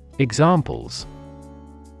 Examples: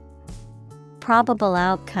 Probable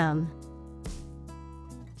outcome,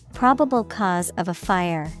 probable cause of a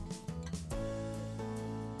fire.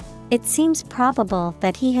 It seems probable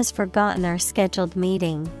that he has forgotten our scheduled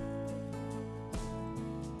meeting.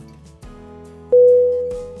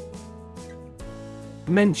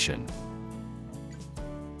 Mention: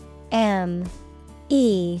 M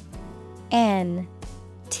E N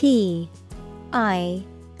T I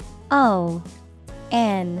O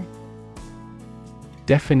N.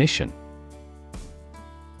 Definition: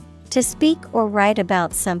 To speak or write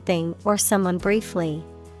about something or someone briefly.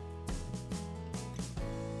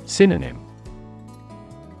 Synonym: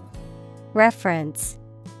 Reference,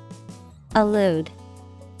 allude,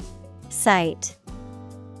 cite.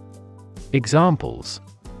 Examples: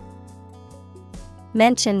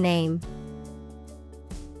 Mention name,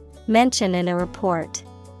 mention in a report.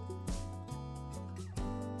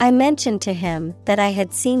 I mentioned to him that I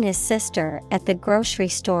had seen his sister at the grocery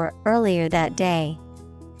store earlier that day.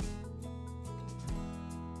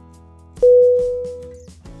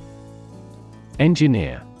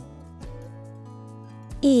 Engineer: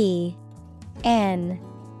 E N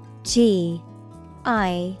G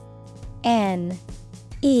I N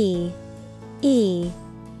E E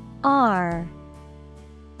R.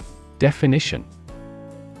 Definition: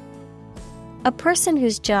 A person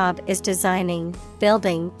whose job is designing,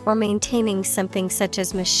 building, or maintaining something such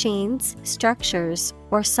as machines, structures,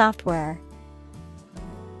 or software.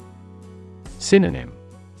 Synonym: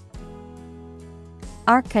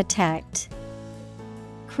 Architect,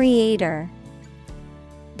 creator,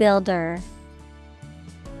 builder.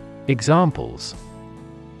 Examples: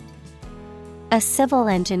 A civil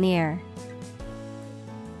engineer.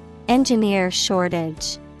 Engineer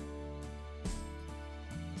shortage.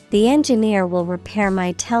 The engineer will repair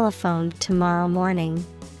my telephone tomorrow morning.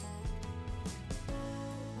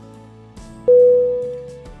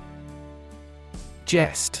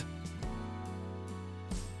 Jest: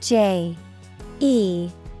 J E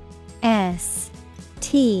S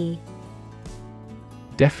T.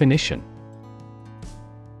 Definition: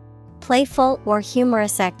 Playful or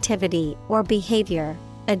humorous activity or behavior,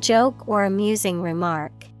 a joke or amusing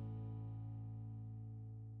remark.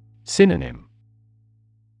 Synonym: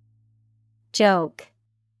 Joke,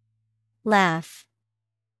 laugh,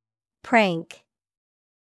 prank.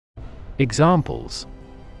 Examples: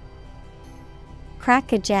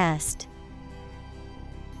 Crack a jest.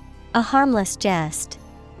 A harmless jest.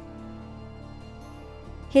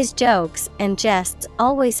 His jokes and jests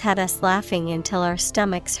always had us laughing until our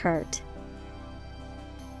stomachs hurt.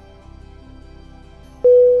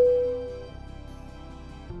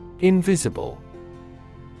 Invisible: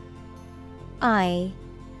 I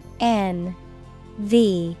N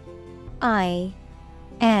V I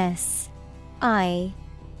S I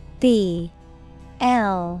B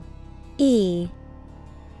L E.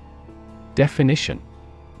 Definition: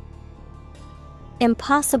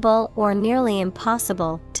 Impossible or nearly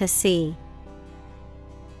impossible to see.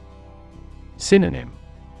 Synonym: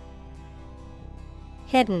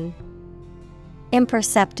 Hidden,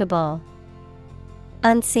 imperceptible,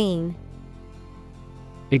 unseen.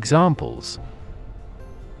 Examples: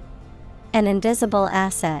 An invisible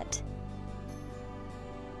asset.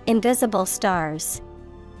 Invisible stars.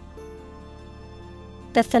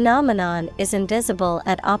 The phenomenon is invisible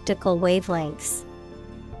at optical wavelengths.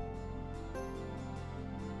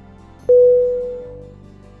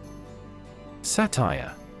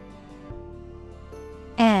 Satire: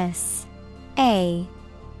 S A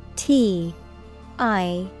T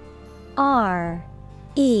I R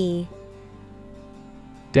E.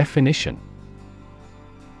 Definition: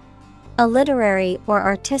 A literary or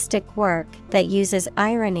artistic work that uses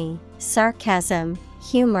irony, sarcasm,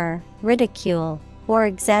 humor, ridicule, or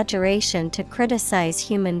exaggeration to criticize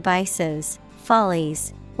human vices,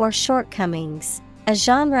 follies, or shortcomings. A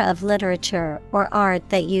genre of literature or art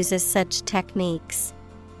that uses such techniques.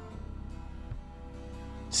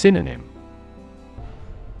 Synonym: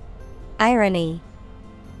 Irony,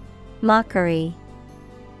 mockery,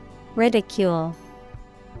 ridicule.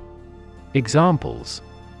 Examples: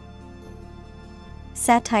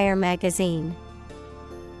 Satire magazine.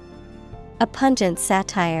 A pungent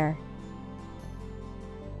satire.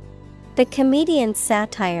 The comedian's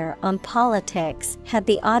satire on politics had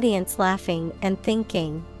the audience laughing and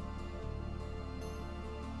thinking.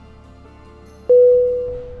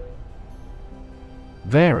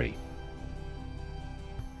 Vary.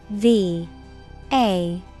 V-A-R-Y.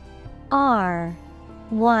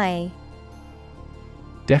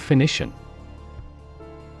 Definition: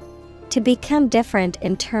 To become different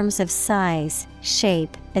in terms of size,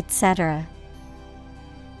 shape, etc.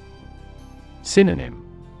 Synonym: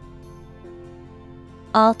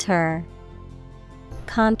 Alter,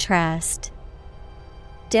 contrast,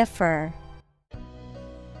 differ.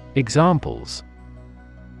 Examples: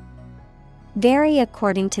 Vary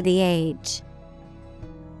according to the age.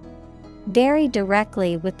 Vary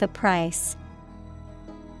directly with the price.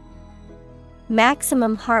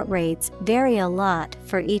 Maximum heart rates vary a lot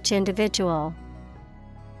for each individual.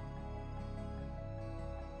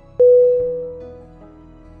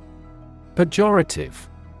 Pejorative.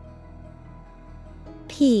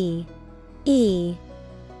 P-E-J-O-R-A-T-I-V-E.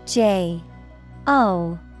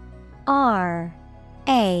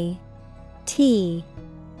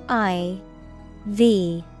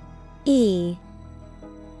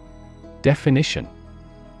 Definition: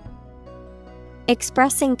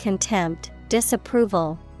 Expressing contempt,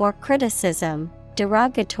 disapproval, or criticism,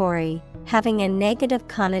 derogatory, having a negative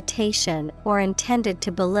connotation or intended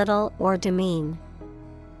to belittle or demean.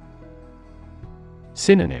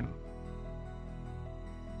 Synonym: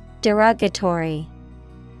 Derogatory,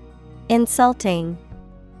 insulting,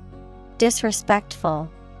 disrespectful.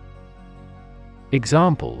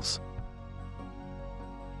 Examples: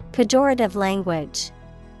 Pejorative language.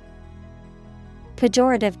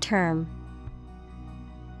 Pejorative term.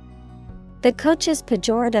 The coach's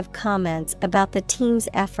pejorative comments about the team's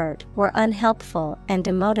effort were unhelpful and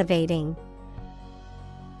demotivating.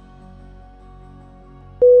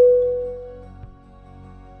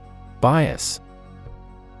 Bias.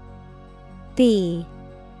 B-I-A-S.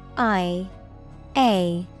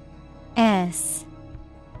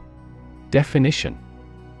 Definition: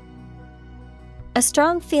 A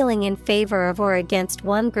strong feeling in favor of or against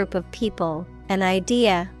one group of people, an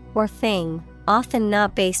idea, or thing, often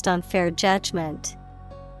not based on fair judgment.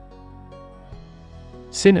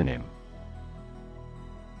 Synonym: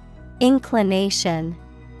 Inclination,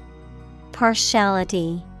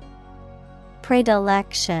 partiality,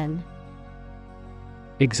 predilection.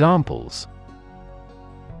 Examples: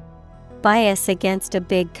 Bias against a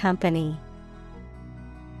big company.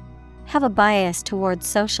 Have a bias towards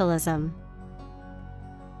socialism.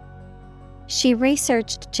 She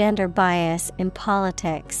researched gender bias in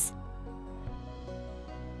politics.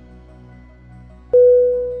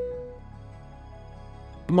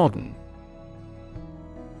 Modern.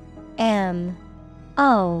 M-O-D-E-R-N.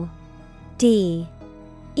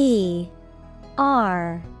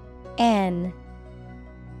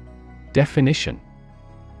 Definition: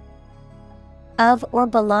 Of or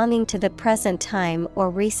belonging to the present time or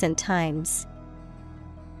recent times.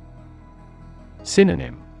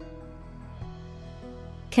 Synonym: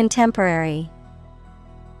 Contemporary,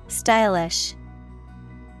 stylish,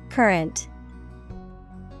 current.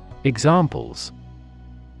 Examples: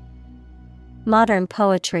 Modern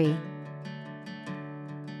poetry.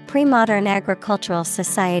 Pre-modern agricultural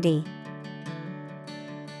society.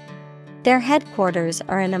 Their headquarters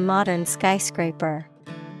are in a modern skyscraper.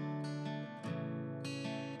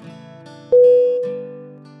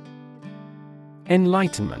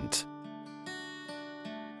 Enlightenment.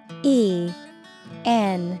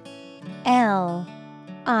 Enlightenment.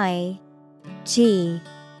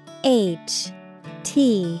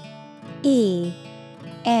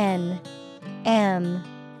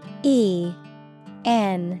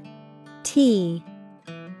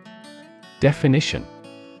 Definition: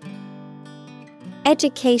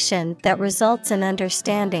 Education that results in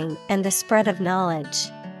understanding and the spread of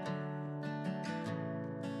knowledge.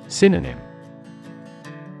 Synonym: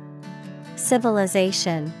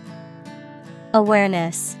 Civilization,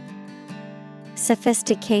 awareness,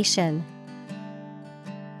 sophistication.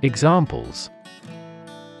 Examples: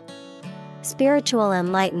 Spiritual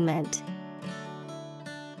enlightenment.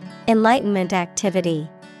 Enlightenment activity.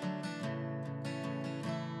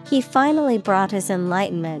 He finally brought his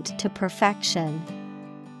enlightenment to perfection.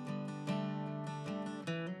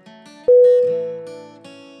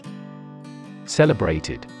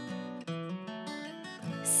 Celebrated.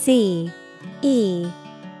 C-E-L-E-B-R-A-T-E-D.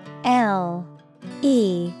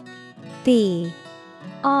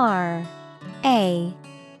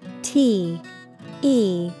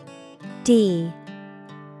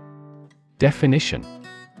 Definition: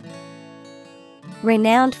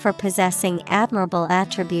 Renowned for possessing admirable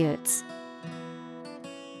attributes.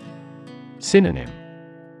 Synonym.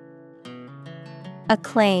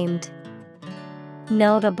 Acclaimed,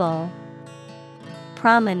 notable,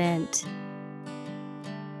 prominent.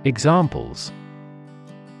 Examples: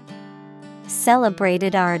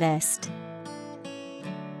 Celebrated artist,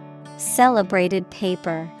 celebrated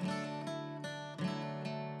paper.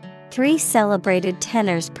 3 celebrated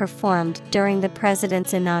tenors performed during the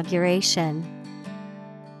president's inauguration.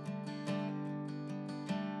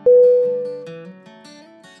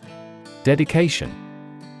 Dedication.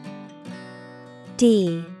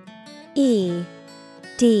 D-E-D-I-C-A-T-I-O-N.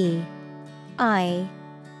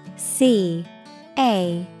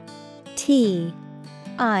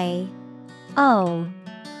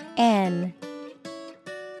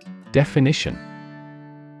 Definition: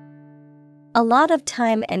 a lot of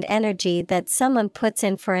time and energy that someone puts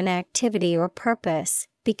in for an activity or purpose,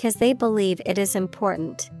 because they believe it is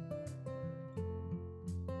important.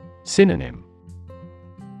 Synonym: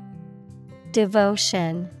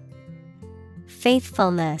 Devotion,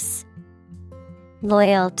 faithfulness,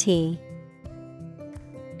 loyalty.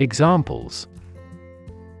 Examples: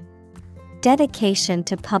 Dedication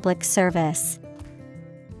to public service,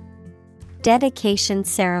 dedication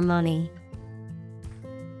ceremony.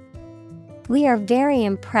 We are very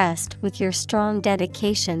impressed with your strong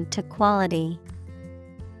dedication to quality.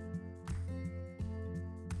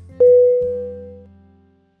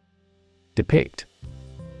 Depict.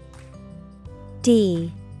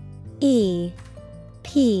 D-E-P-I-C-T.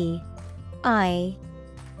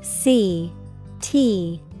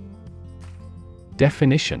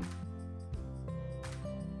 Definition: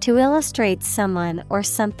 to illustrate someone or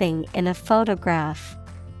something in a photograph.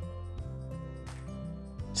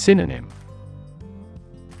 Synonym: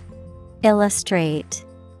 Illustrate,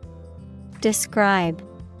 describe,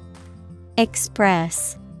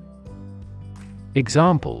 express.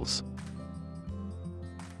 Examples: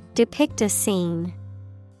 depict a scene,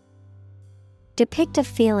 depict a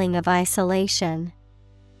feeling of isolation.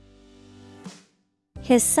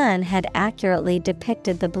 His son had accurately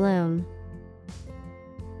depicted the bloom.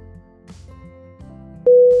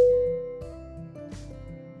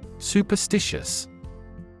 Superstitious.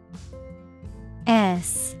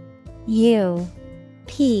 S-U-P-E-R-S-T-I-O-U-S.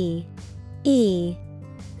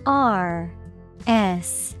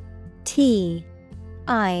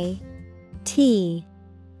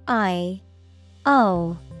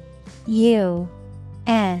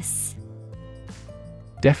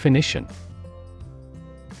 Definition: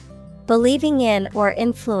 believing in or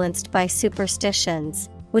influenced by superstitions,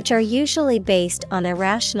 which are usually based on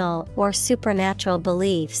irrational or supernatural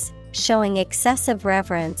beliefs, showing excessive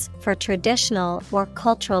reverence for traditional or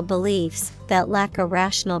cultural beliefs that lack a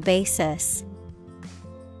rational basis.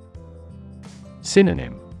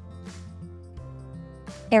 Synonym: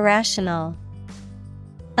 Irrational,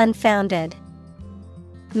 unfounded,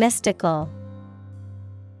 mystical.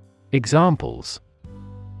 Examples: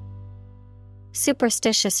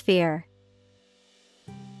 superstitious fear,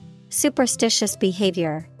 superstitious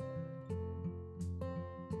behavior.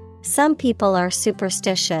 Some people are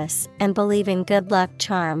superstitious and believe in good luck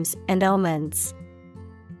charms and omens.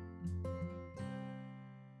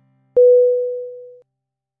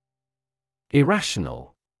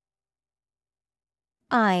 Irrational.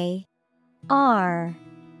 I-R-R-A-T-I-O-N-A-L.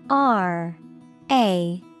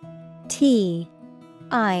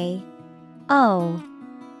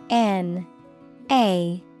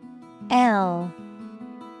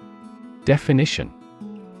 Definition: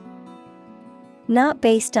 not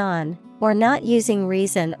based on, or not using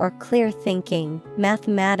reason or clear thinking,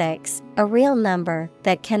 mathematics, a real number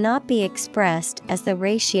that cannot be expressed as the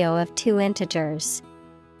ratio of 2 integers.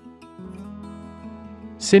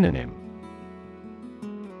 Synonym: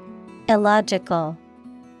 illogical,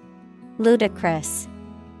 ludicrous,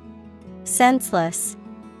 senseless.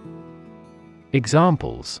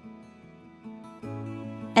 Examples: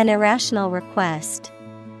 an irrational request,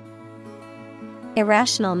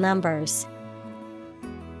 irrational numbers.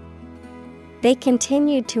 They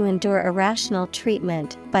continued to endure irrational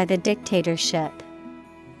treatment by the dictatorship.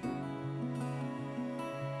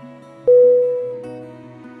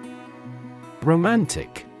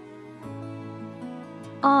 Romantic.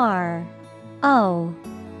 R-O-M-A-N-T-I-C.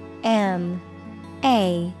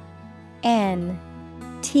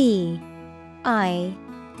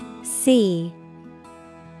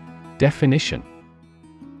 Definition: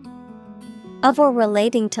 of or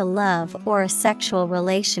relating to love or a sexual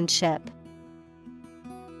relationship.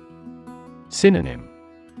 Synonym: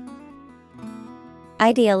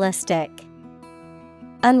 idealistic,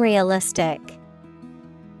 unrealistic,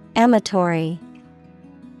 amatory.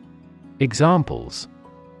 Examples: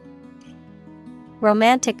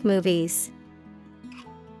 romantic movies,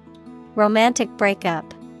 Romantic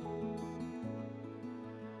breakup.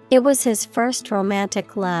 It was his first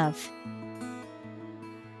romantic love.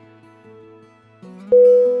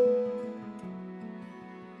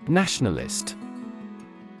 Nationalist.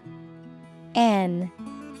 Nationalist.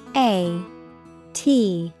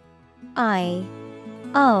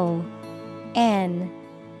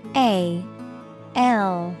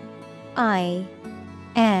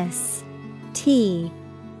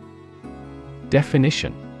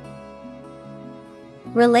 Definition: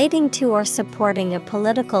 relating to or supporting a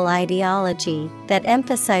political ideology that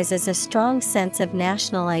emphasizes a strong sense of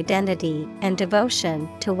national identity and devotion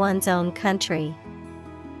to one's own country.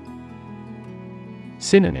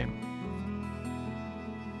 Synonym: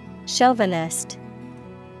 chauvinist,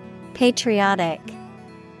 patriotic,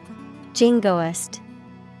 jingoist.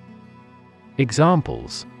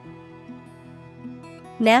 Examples: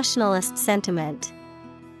 nationalist sentiment,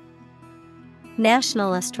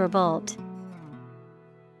 nationalist revolt.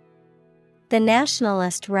 The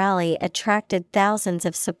nationalist rally attracted thousands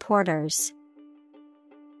of supporters.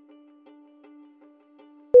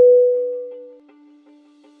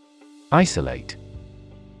 Isolate.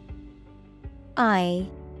 I-S-O-L-A-T-E.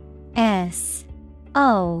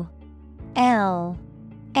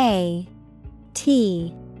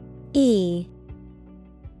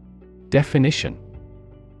 Definition: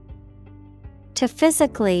 to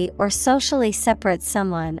physically or socially separate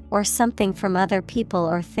someone or something from other people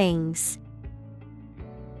or things.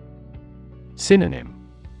 Synonym: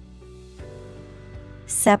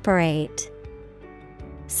 separate,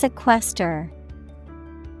 sequester,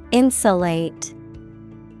 insulate.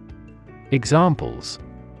 Examples: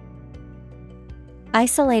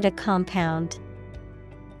 isolate a compound,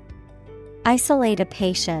 isolate a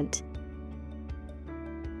patient.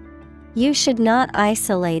 You should not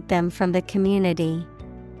isolate them from the community.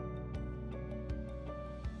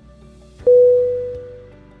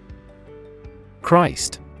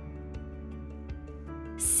 Christ.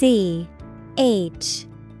 C-H-R-I-S-T.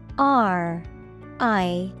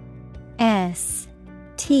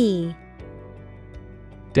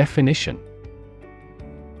 Definition: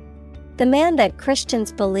 the man that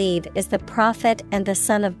Christians believe is the prophet and the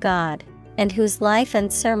Son of God, and whose life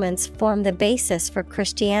and sermons form the basis for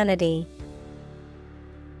Christianity.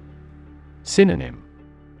 Synonym: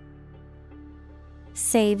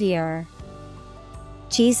 Savior,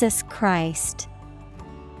 Jesus Christ,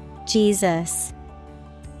 Jesus.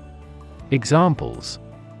 Examples: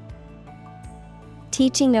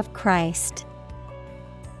 teaching of Christ,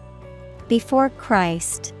 before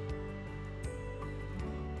Christ.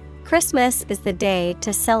 Christmas is the day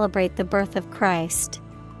to celebrate the birth of Christ.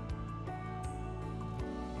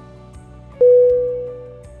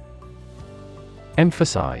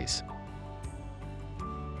 Emphasize.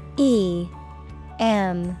 E-M-P-H-A-S-I-Z-E.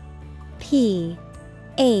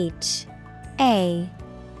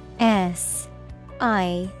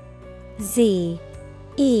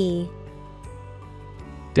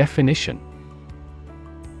 Definition: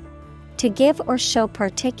 to give or show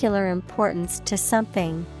particular importance to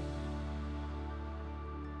something.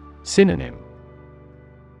 Synonym: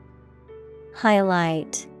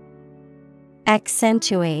 highlight,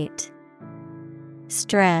 accentuate,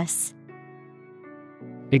 stress.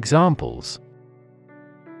 Examples: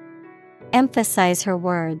 emphasize her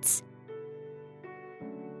words,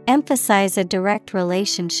 emphasize a direct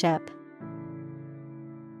relationship.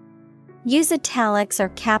 Use italics or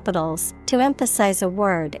capitals to emphasize a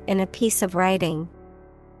word in a piece of writing.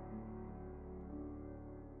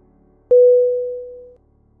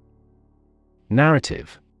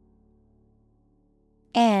 Narrative.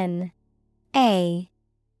 N-A-R-R-A-T-I-V-E.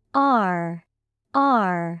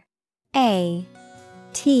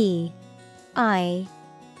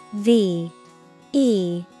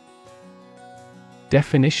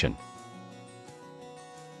 Definition: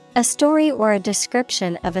 a story or a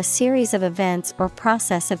description of a series of events or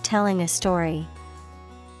process of telling a story.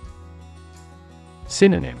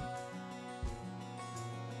 Synonym: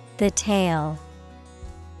 the tale,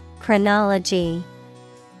 chronology,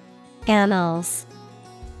 annals.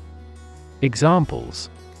 Examples: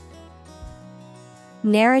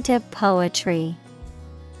 narrative poetry,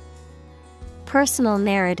 personal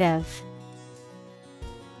narrative.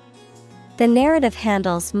 The narrative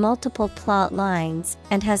handles multiple plot lines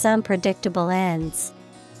and has unpredictable ends.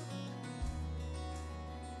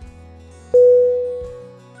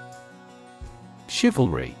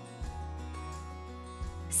 Chivalry.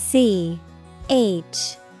 C-H-I-V-A-L-R-Y.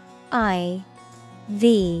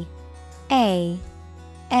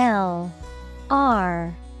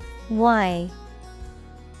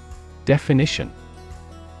 Definition: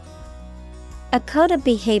 A code of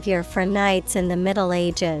behavior for knights in the Middle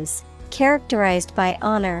Ages, characterized by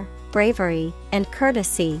honor, bravery, and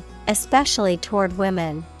courtesy, especially toward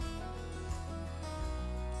women.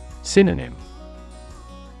 Synonym: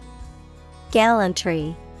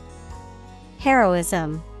 Gallantry,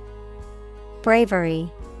 heroism, bravery.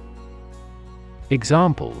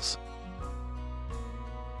 Examples: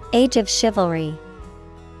 Age of chivalry,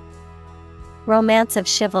 romance of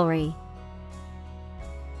chivalry.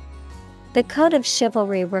 The code of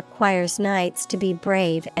chivalry requires knights to be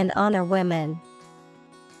brave and honor women.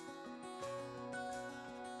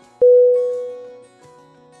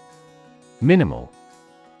 Minimal.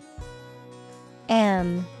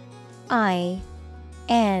 M-I-N-I-M-A-L.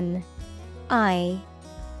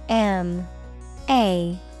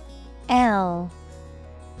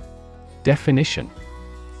 Definition: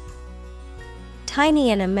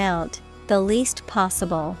 Tiny in amount, the least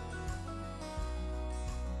possible.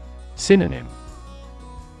 Synonym: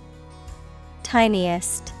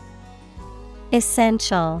 Tiniest,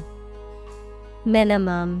 essential,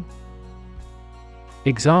 minimum.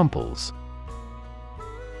 Examples: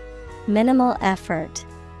 Minimal effort,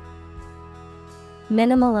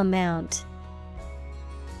 minimal amount.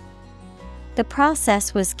 The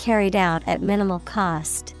process was carried out at minimal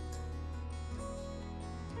cost.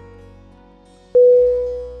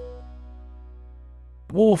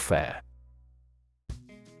 Warfare.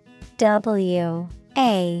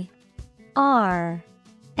 W-A-R-F-A-R-E.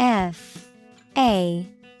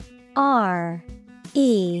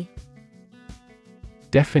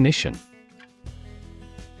 Definition: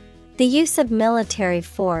 The use of military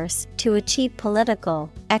force to achieve political,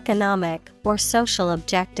 economic, or social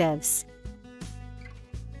objectives.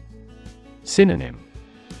 Synonym: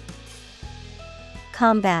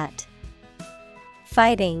 Combat,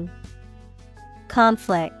 fighting,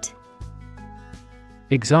 conflict.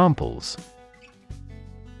 Examples: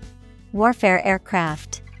 Warfare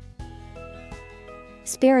aircraft,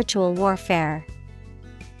 spiritual warfare.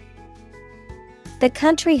 The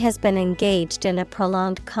country has been engaged in a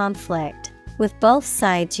prolonged conflict, with both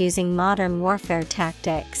sides using modern warfare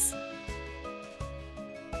tactics.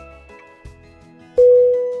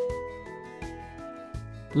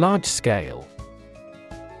 Large scale.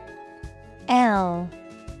 L-A-R-G-E-S-C-A-L-E.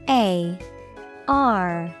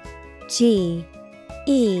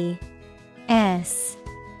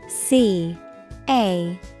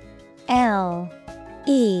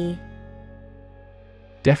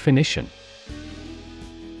 Definition: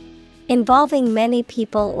 Involving many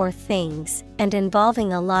people or things, and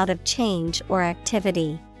involving a lot of change or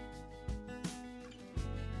activity.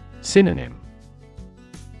 Synonym: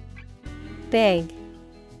 Big,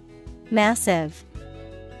 massive,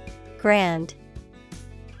 grand.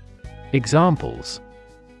 Examples: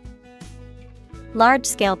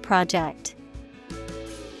 Large-scale project,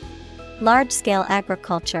 large-scale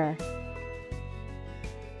agriculture.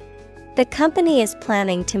 The company is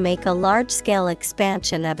planning to make a large-scale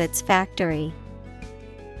expansion of its factory.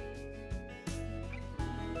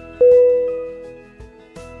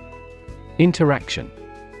 Interaction.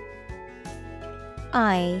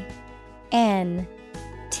 I-N-T-E-R-A-C-T-I-O-N.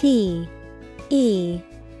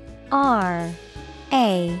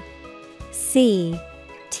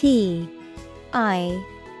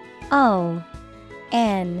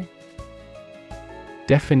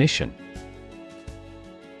 Definition: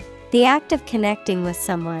 The act of connecting with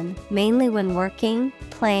someone, mainly when working,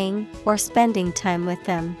 playing, or spending time with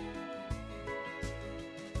them.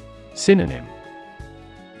 Synonym: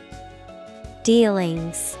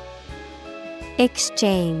 Dealings,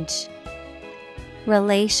 exchange,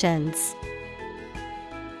 relations.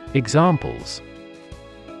 Examples: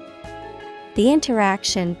 The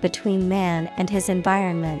interaction between man and his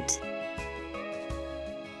environment.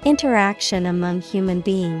 Interaction among human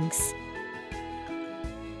beings.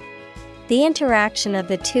 The interaction of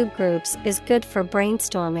the two groups is good for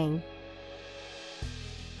brainstorming.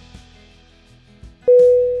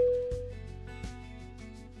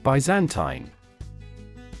 Byzantine.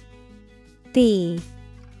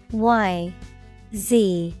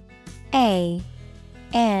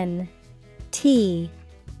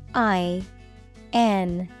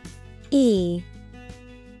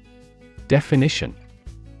 Definition: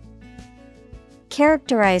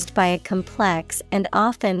 Characterized by a complex and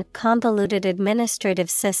often convoluted administrative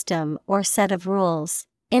system or set of rules,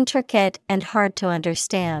 intricate and hard to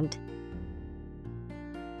understand.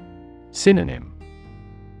 Synonym: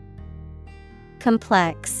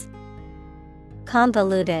 Complex,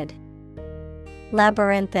 convoluted,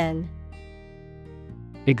 labyrinthine.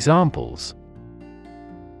 Examples: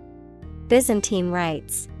 Byzantine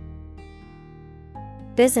rites,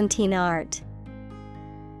 Byzantine art.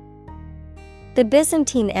 The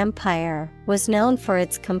Byzantine Empire was known for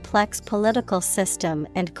its complex political system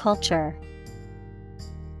and culture.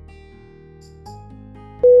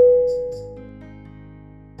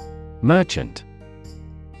 Merchant.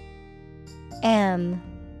 M-E-R-C-H-A-N-T.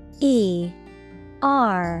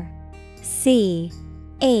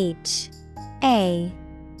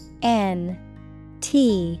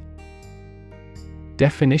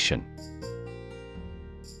 Definition: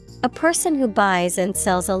 a person who buys and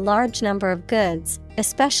sells a large number of goods,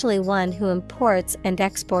 especially one who imports and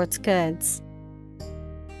exports goods.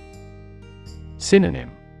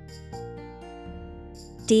 Synonym: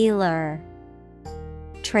 Dealer,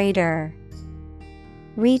 trader,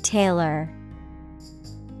 retailer.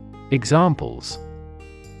 Examples: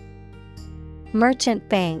 merchant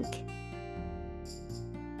bank,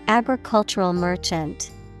 agricultural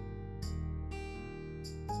merchant.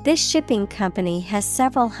 This shipping company has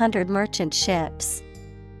several hundred merchant ships.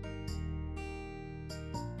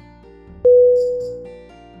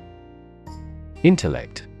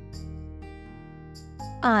 Intellect.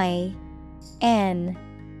 I-N-T-E-L-L-E-C-T.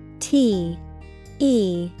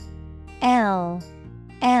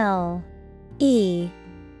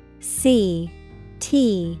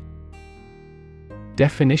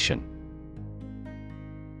 Definition: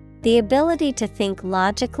 the ability to think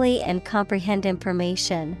logically and comprehend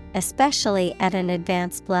information, especially at an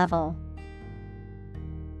advanced level.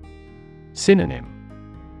 Synonym: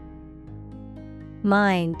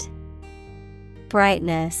 mind,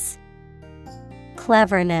 brightness,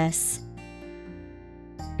 cleverness.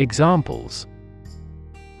 Examples: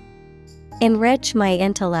 enrich my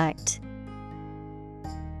intellect,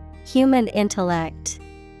 human intellect.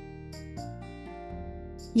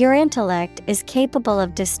 Your intellect is capable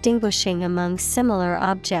of distinguishing among similar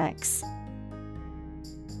objects.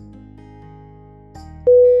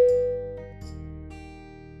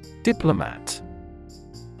 Diplomat.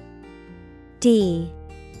 D-I-P-L-O-M-A-T.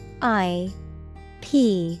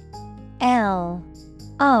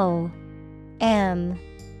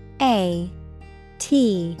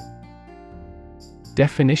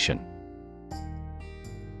 Definition: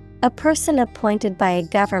 a person appointed by a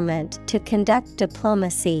government to conduct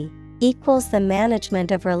diplomacy, equals the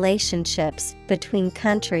management of relationships between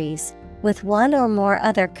countries, with one or more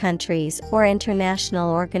other countries or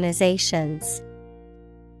international organizations.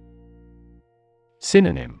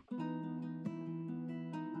 Synonym: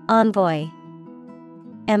 envoy,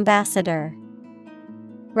 ambassador,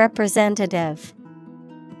 representative.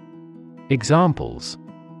 Examples: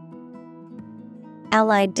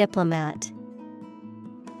 allied diplomat,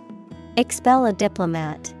 expel a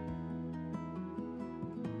diplomat.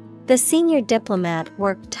 The senior diplomat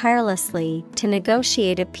worked tirelessly to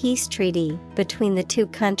negotiate a peace treaty between the two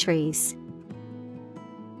countries.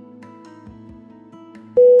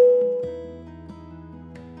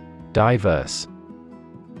 Diverse.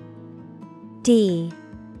 D-I-V-E-R-S-E.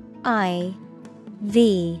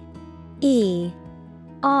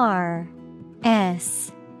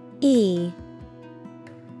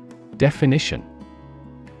 Definition: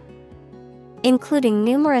 including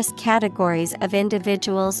numerous categories of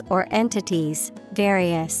individuals or entities,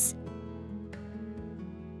 various.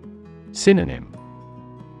 Synonym: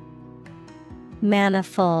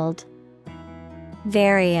 manifold,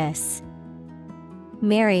 various,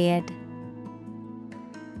 myriad.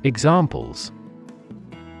 Examples: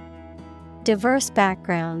 diverse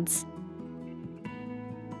backgrounds,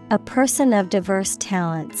 a person of diverse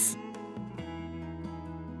talents.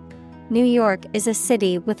 New York is a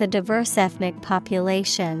city with a diverse ethnic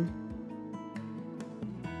population.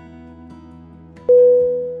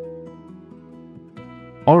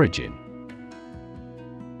 Origin.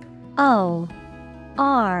 O-R-I-G-I-N.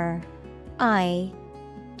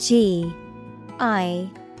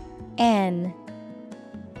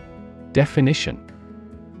 Definition: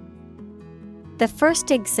 the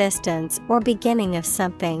first existence or beginning of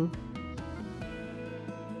something.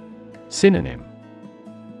 Synonym: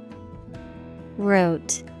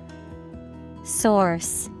 root,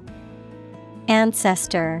 source,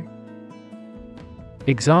 ancestor.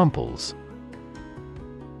 Examples: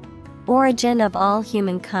 origin of all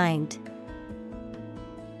humankind,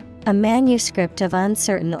 a manuscript of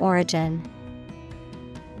uncertain origin.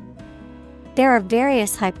 There are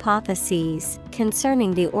various hypotheses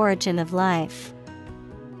concerning the origin of life.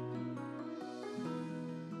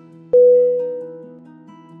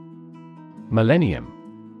 Millennium.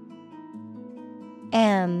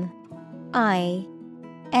 M-I-L-L-E-N-N-I-U-M.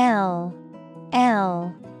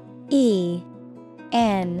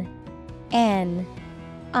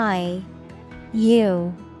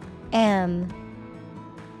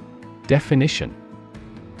 Definition: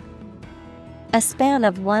 A span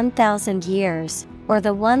of 1,000 years, or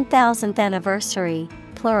the 1,000th anniversary,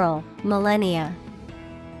 plural, millennia.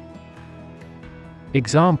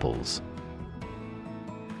 Examples: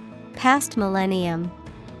 Past millennium.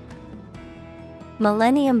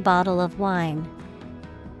 Millennium bottle of wine.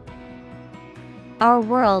 Our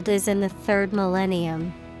world is in the third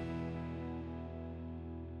millennium.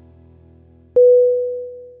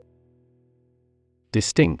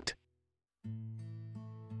 Distinct.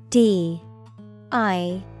 D-I-S-T-I-N-C-T.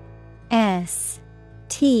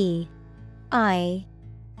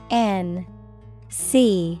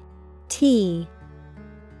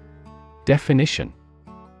 Definition: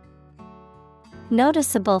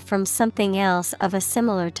 Noticeable from something else of a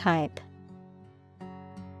similar type.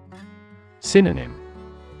 Synonym: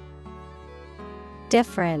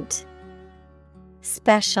 Different,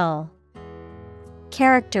 special,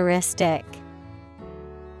 characteristic.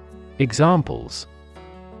 Examples: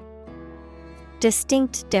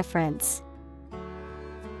 Distinct difference.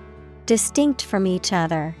 Distinct from each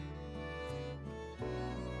other.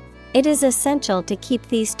 It is essential to keep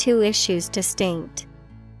these two issues distinct.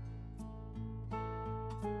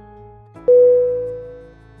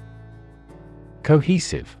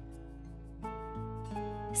 Cohesive.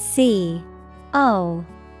 C-O-H-E-S-I-V-E.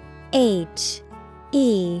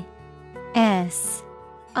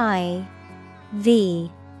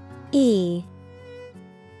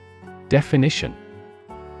 Definition: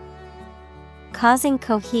 Causing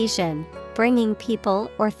cohesion, bringing people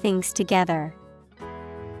or things together.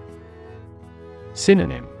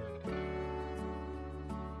 Synonym: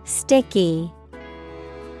 Sticky,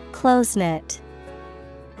 close-knit,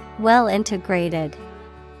 well integrated.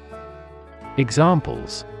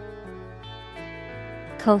 Examples: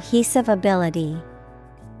 Cohesive ability.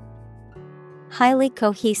 Highly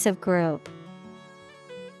cohesive group.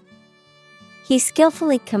 He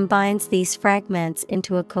skillfully combines these fragments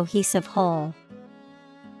into a cohesive whole.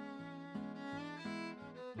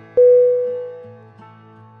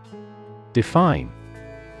 Define.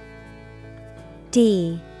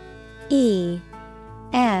 D-E-F-I-N-E.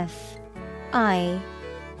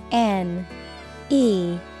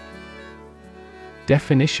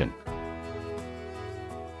 Definition: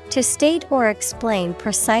 To state or explain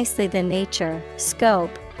precisely the nature,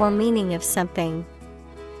 scope, or meaning of something.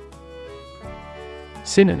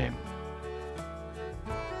 Synonym: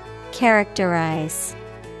 Characterize,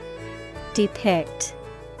 depict,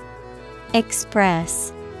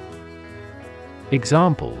 express.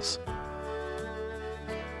 Examples: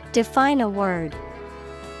 Define a word.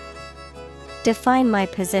 Define my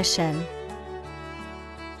position.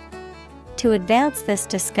 To advance this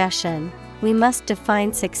discussion, we must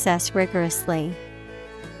define success rigorously.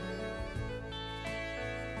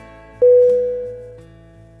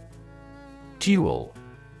 Dual.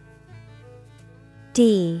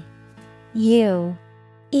 D-U-E-L.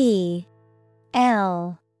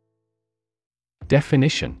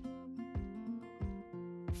 Definition: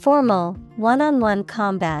 Formal, one-on-one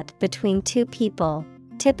combat between two people,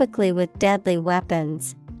 typically with deadly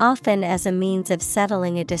weapons, often as a means of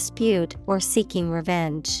settling a dispute or seeking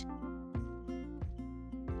revenge.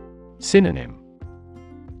 Synonym: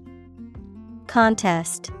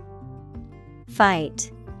 Contest,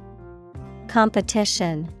 fight,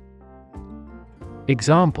 competition.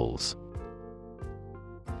 Examples: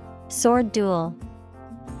 Sword duel.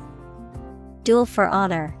 Duel for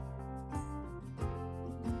honor.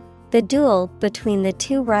 The duel between the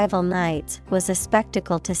two rival knights was a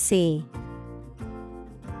spectacle to see.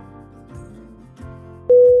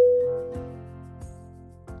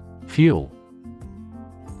 Fuel.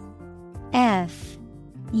 F-U-E-L.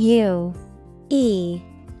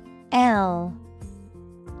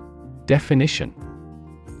 Definition: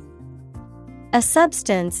 A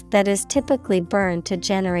substance that is typically burned to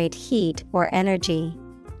generate heat or energy.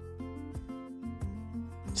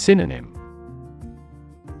 Synonym: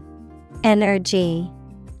 Energy,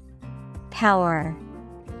 power,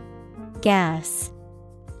 gas.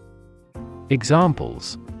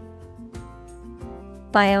 Examples: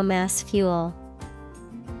 Biomass fuel.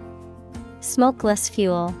 Smokeless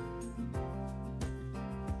fuel.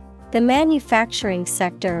 The manufacturing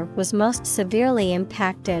sector was most severely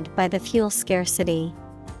impacted by the fuel scarcity.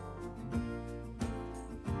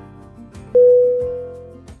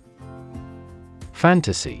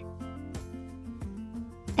 Fantasy.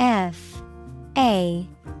 F-A-N-T-A-S-Y.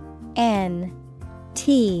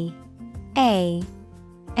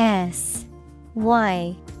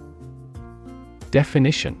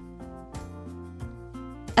 Definition: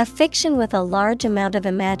 A fiction with a large amount of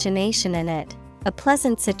imagination in it, a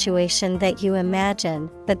pleasant situation that you imagine,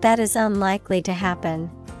 but that is unlikely to happen.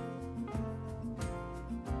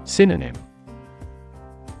 Synonym.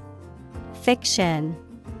 Fiction,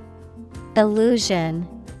 illusion,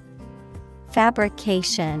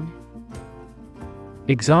 fabrication.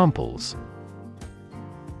 Examples: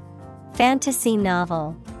 Fantasy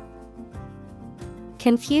novel.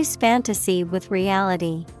 Confuse fantasy with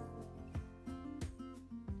reality.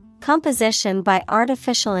 Composition by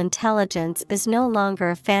artificial intelligence is no longer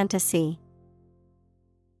a fantasy.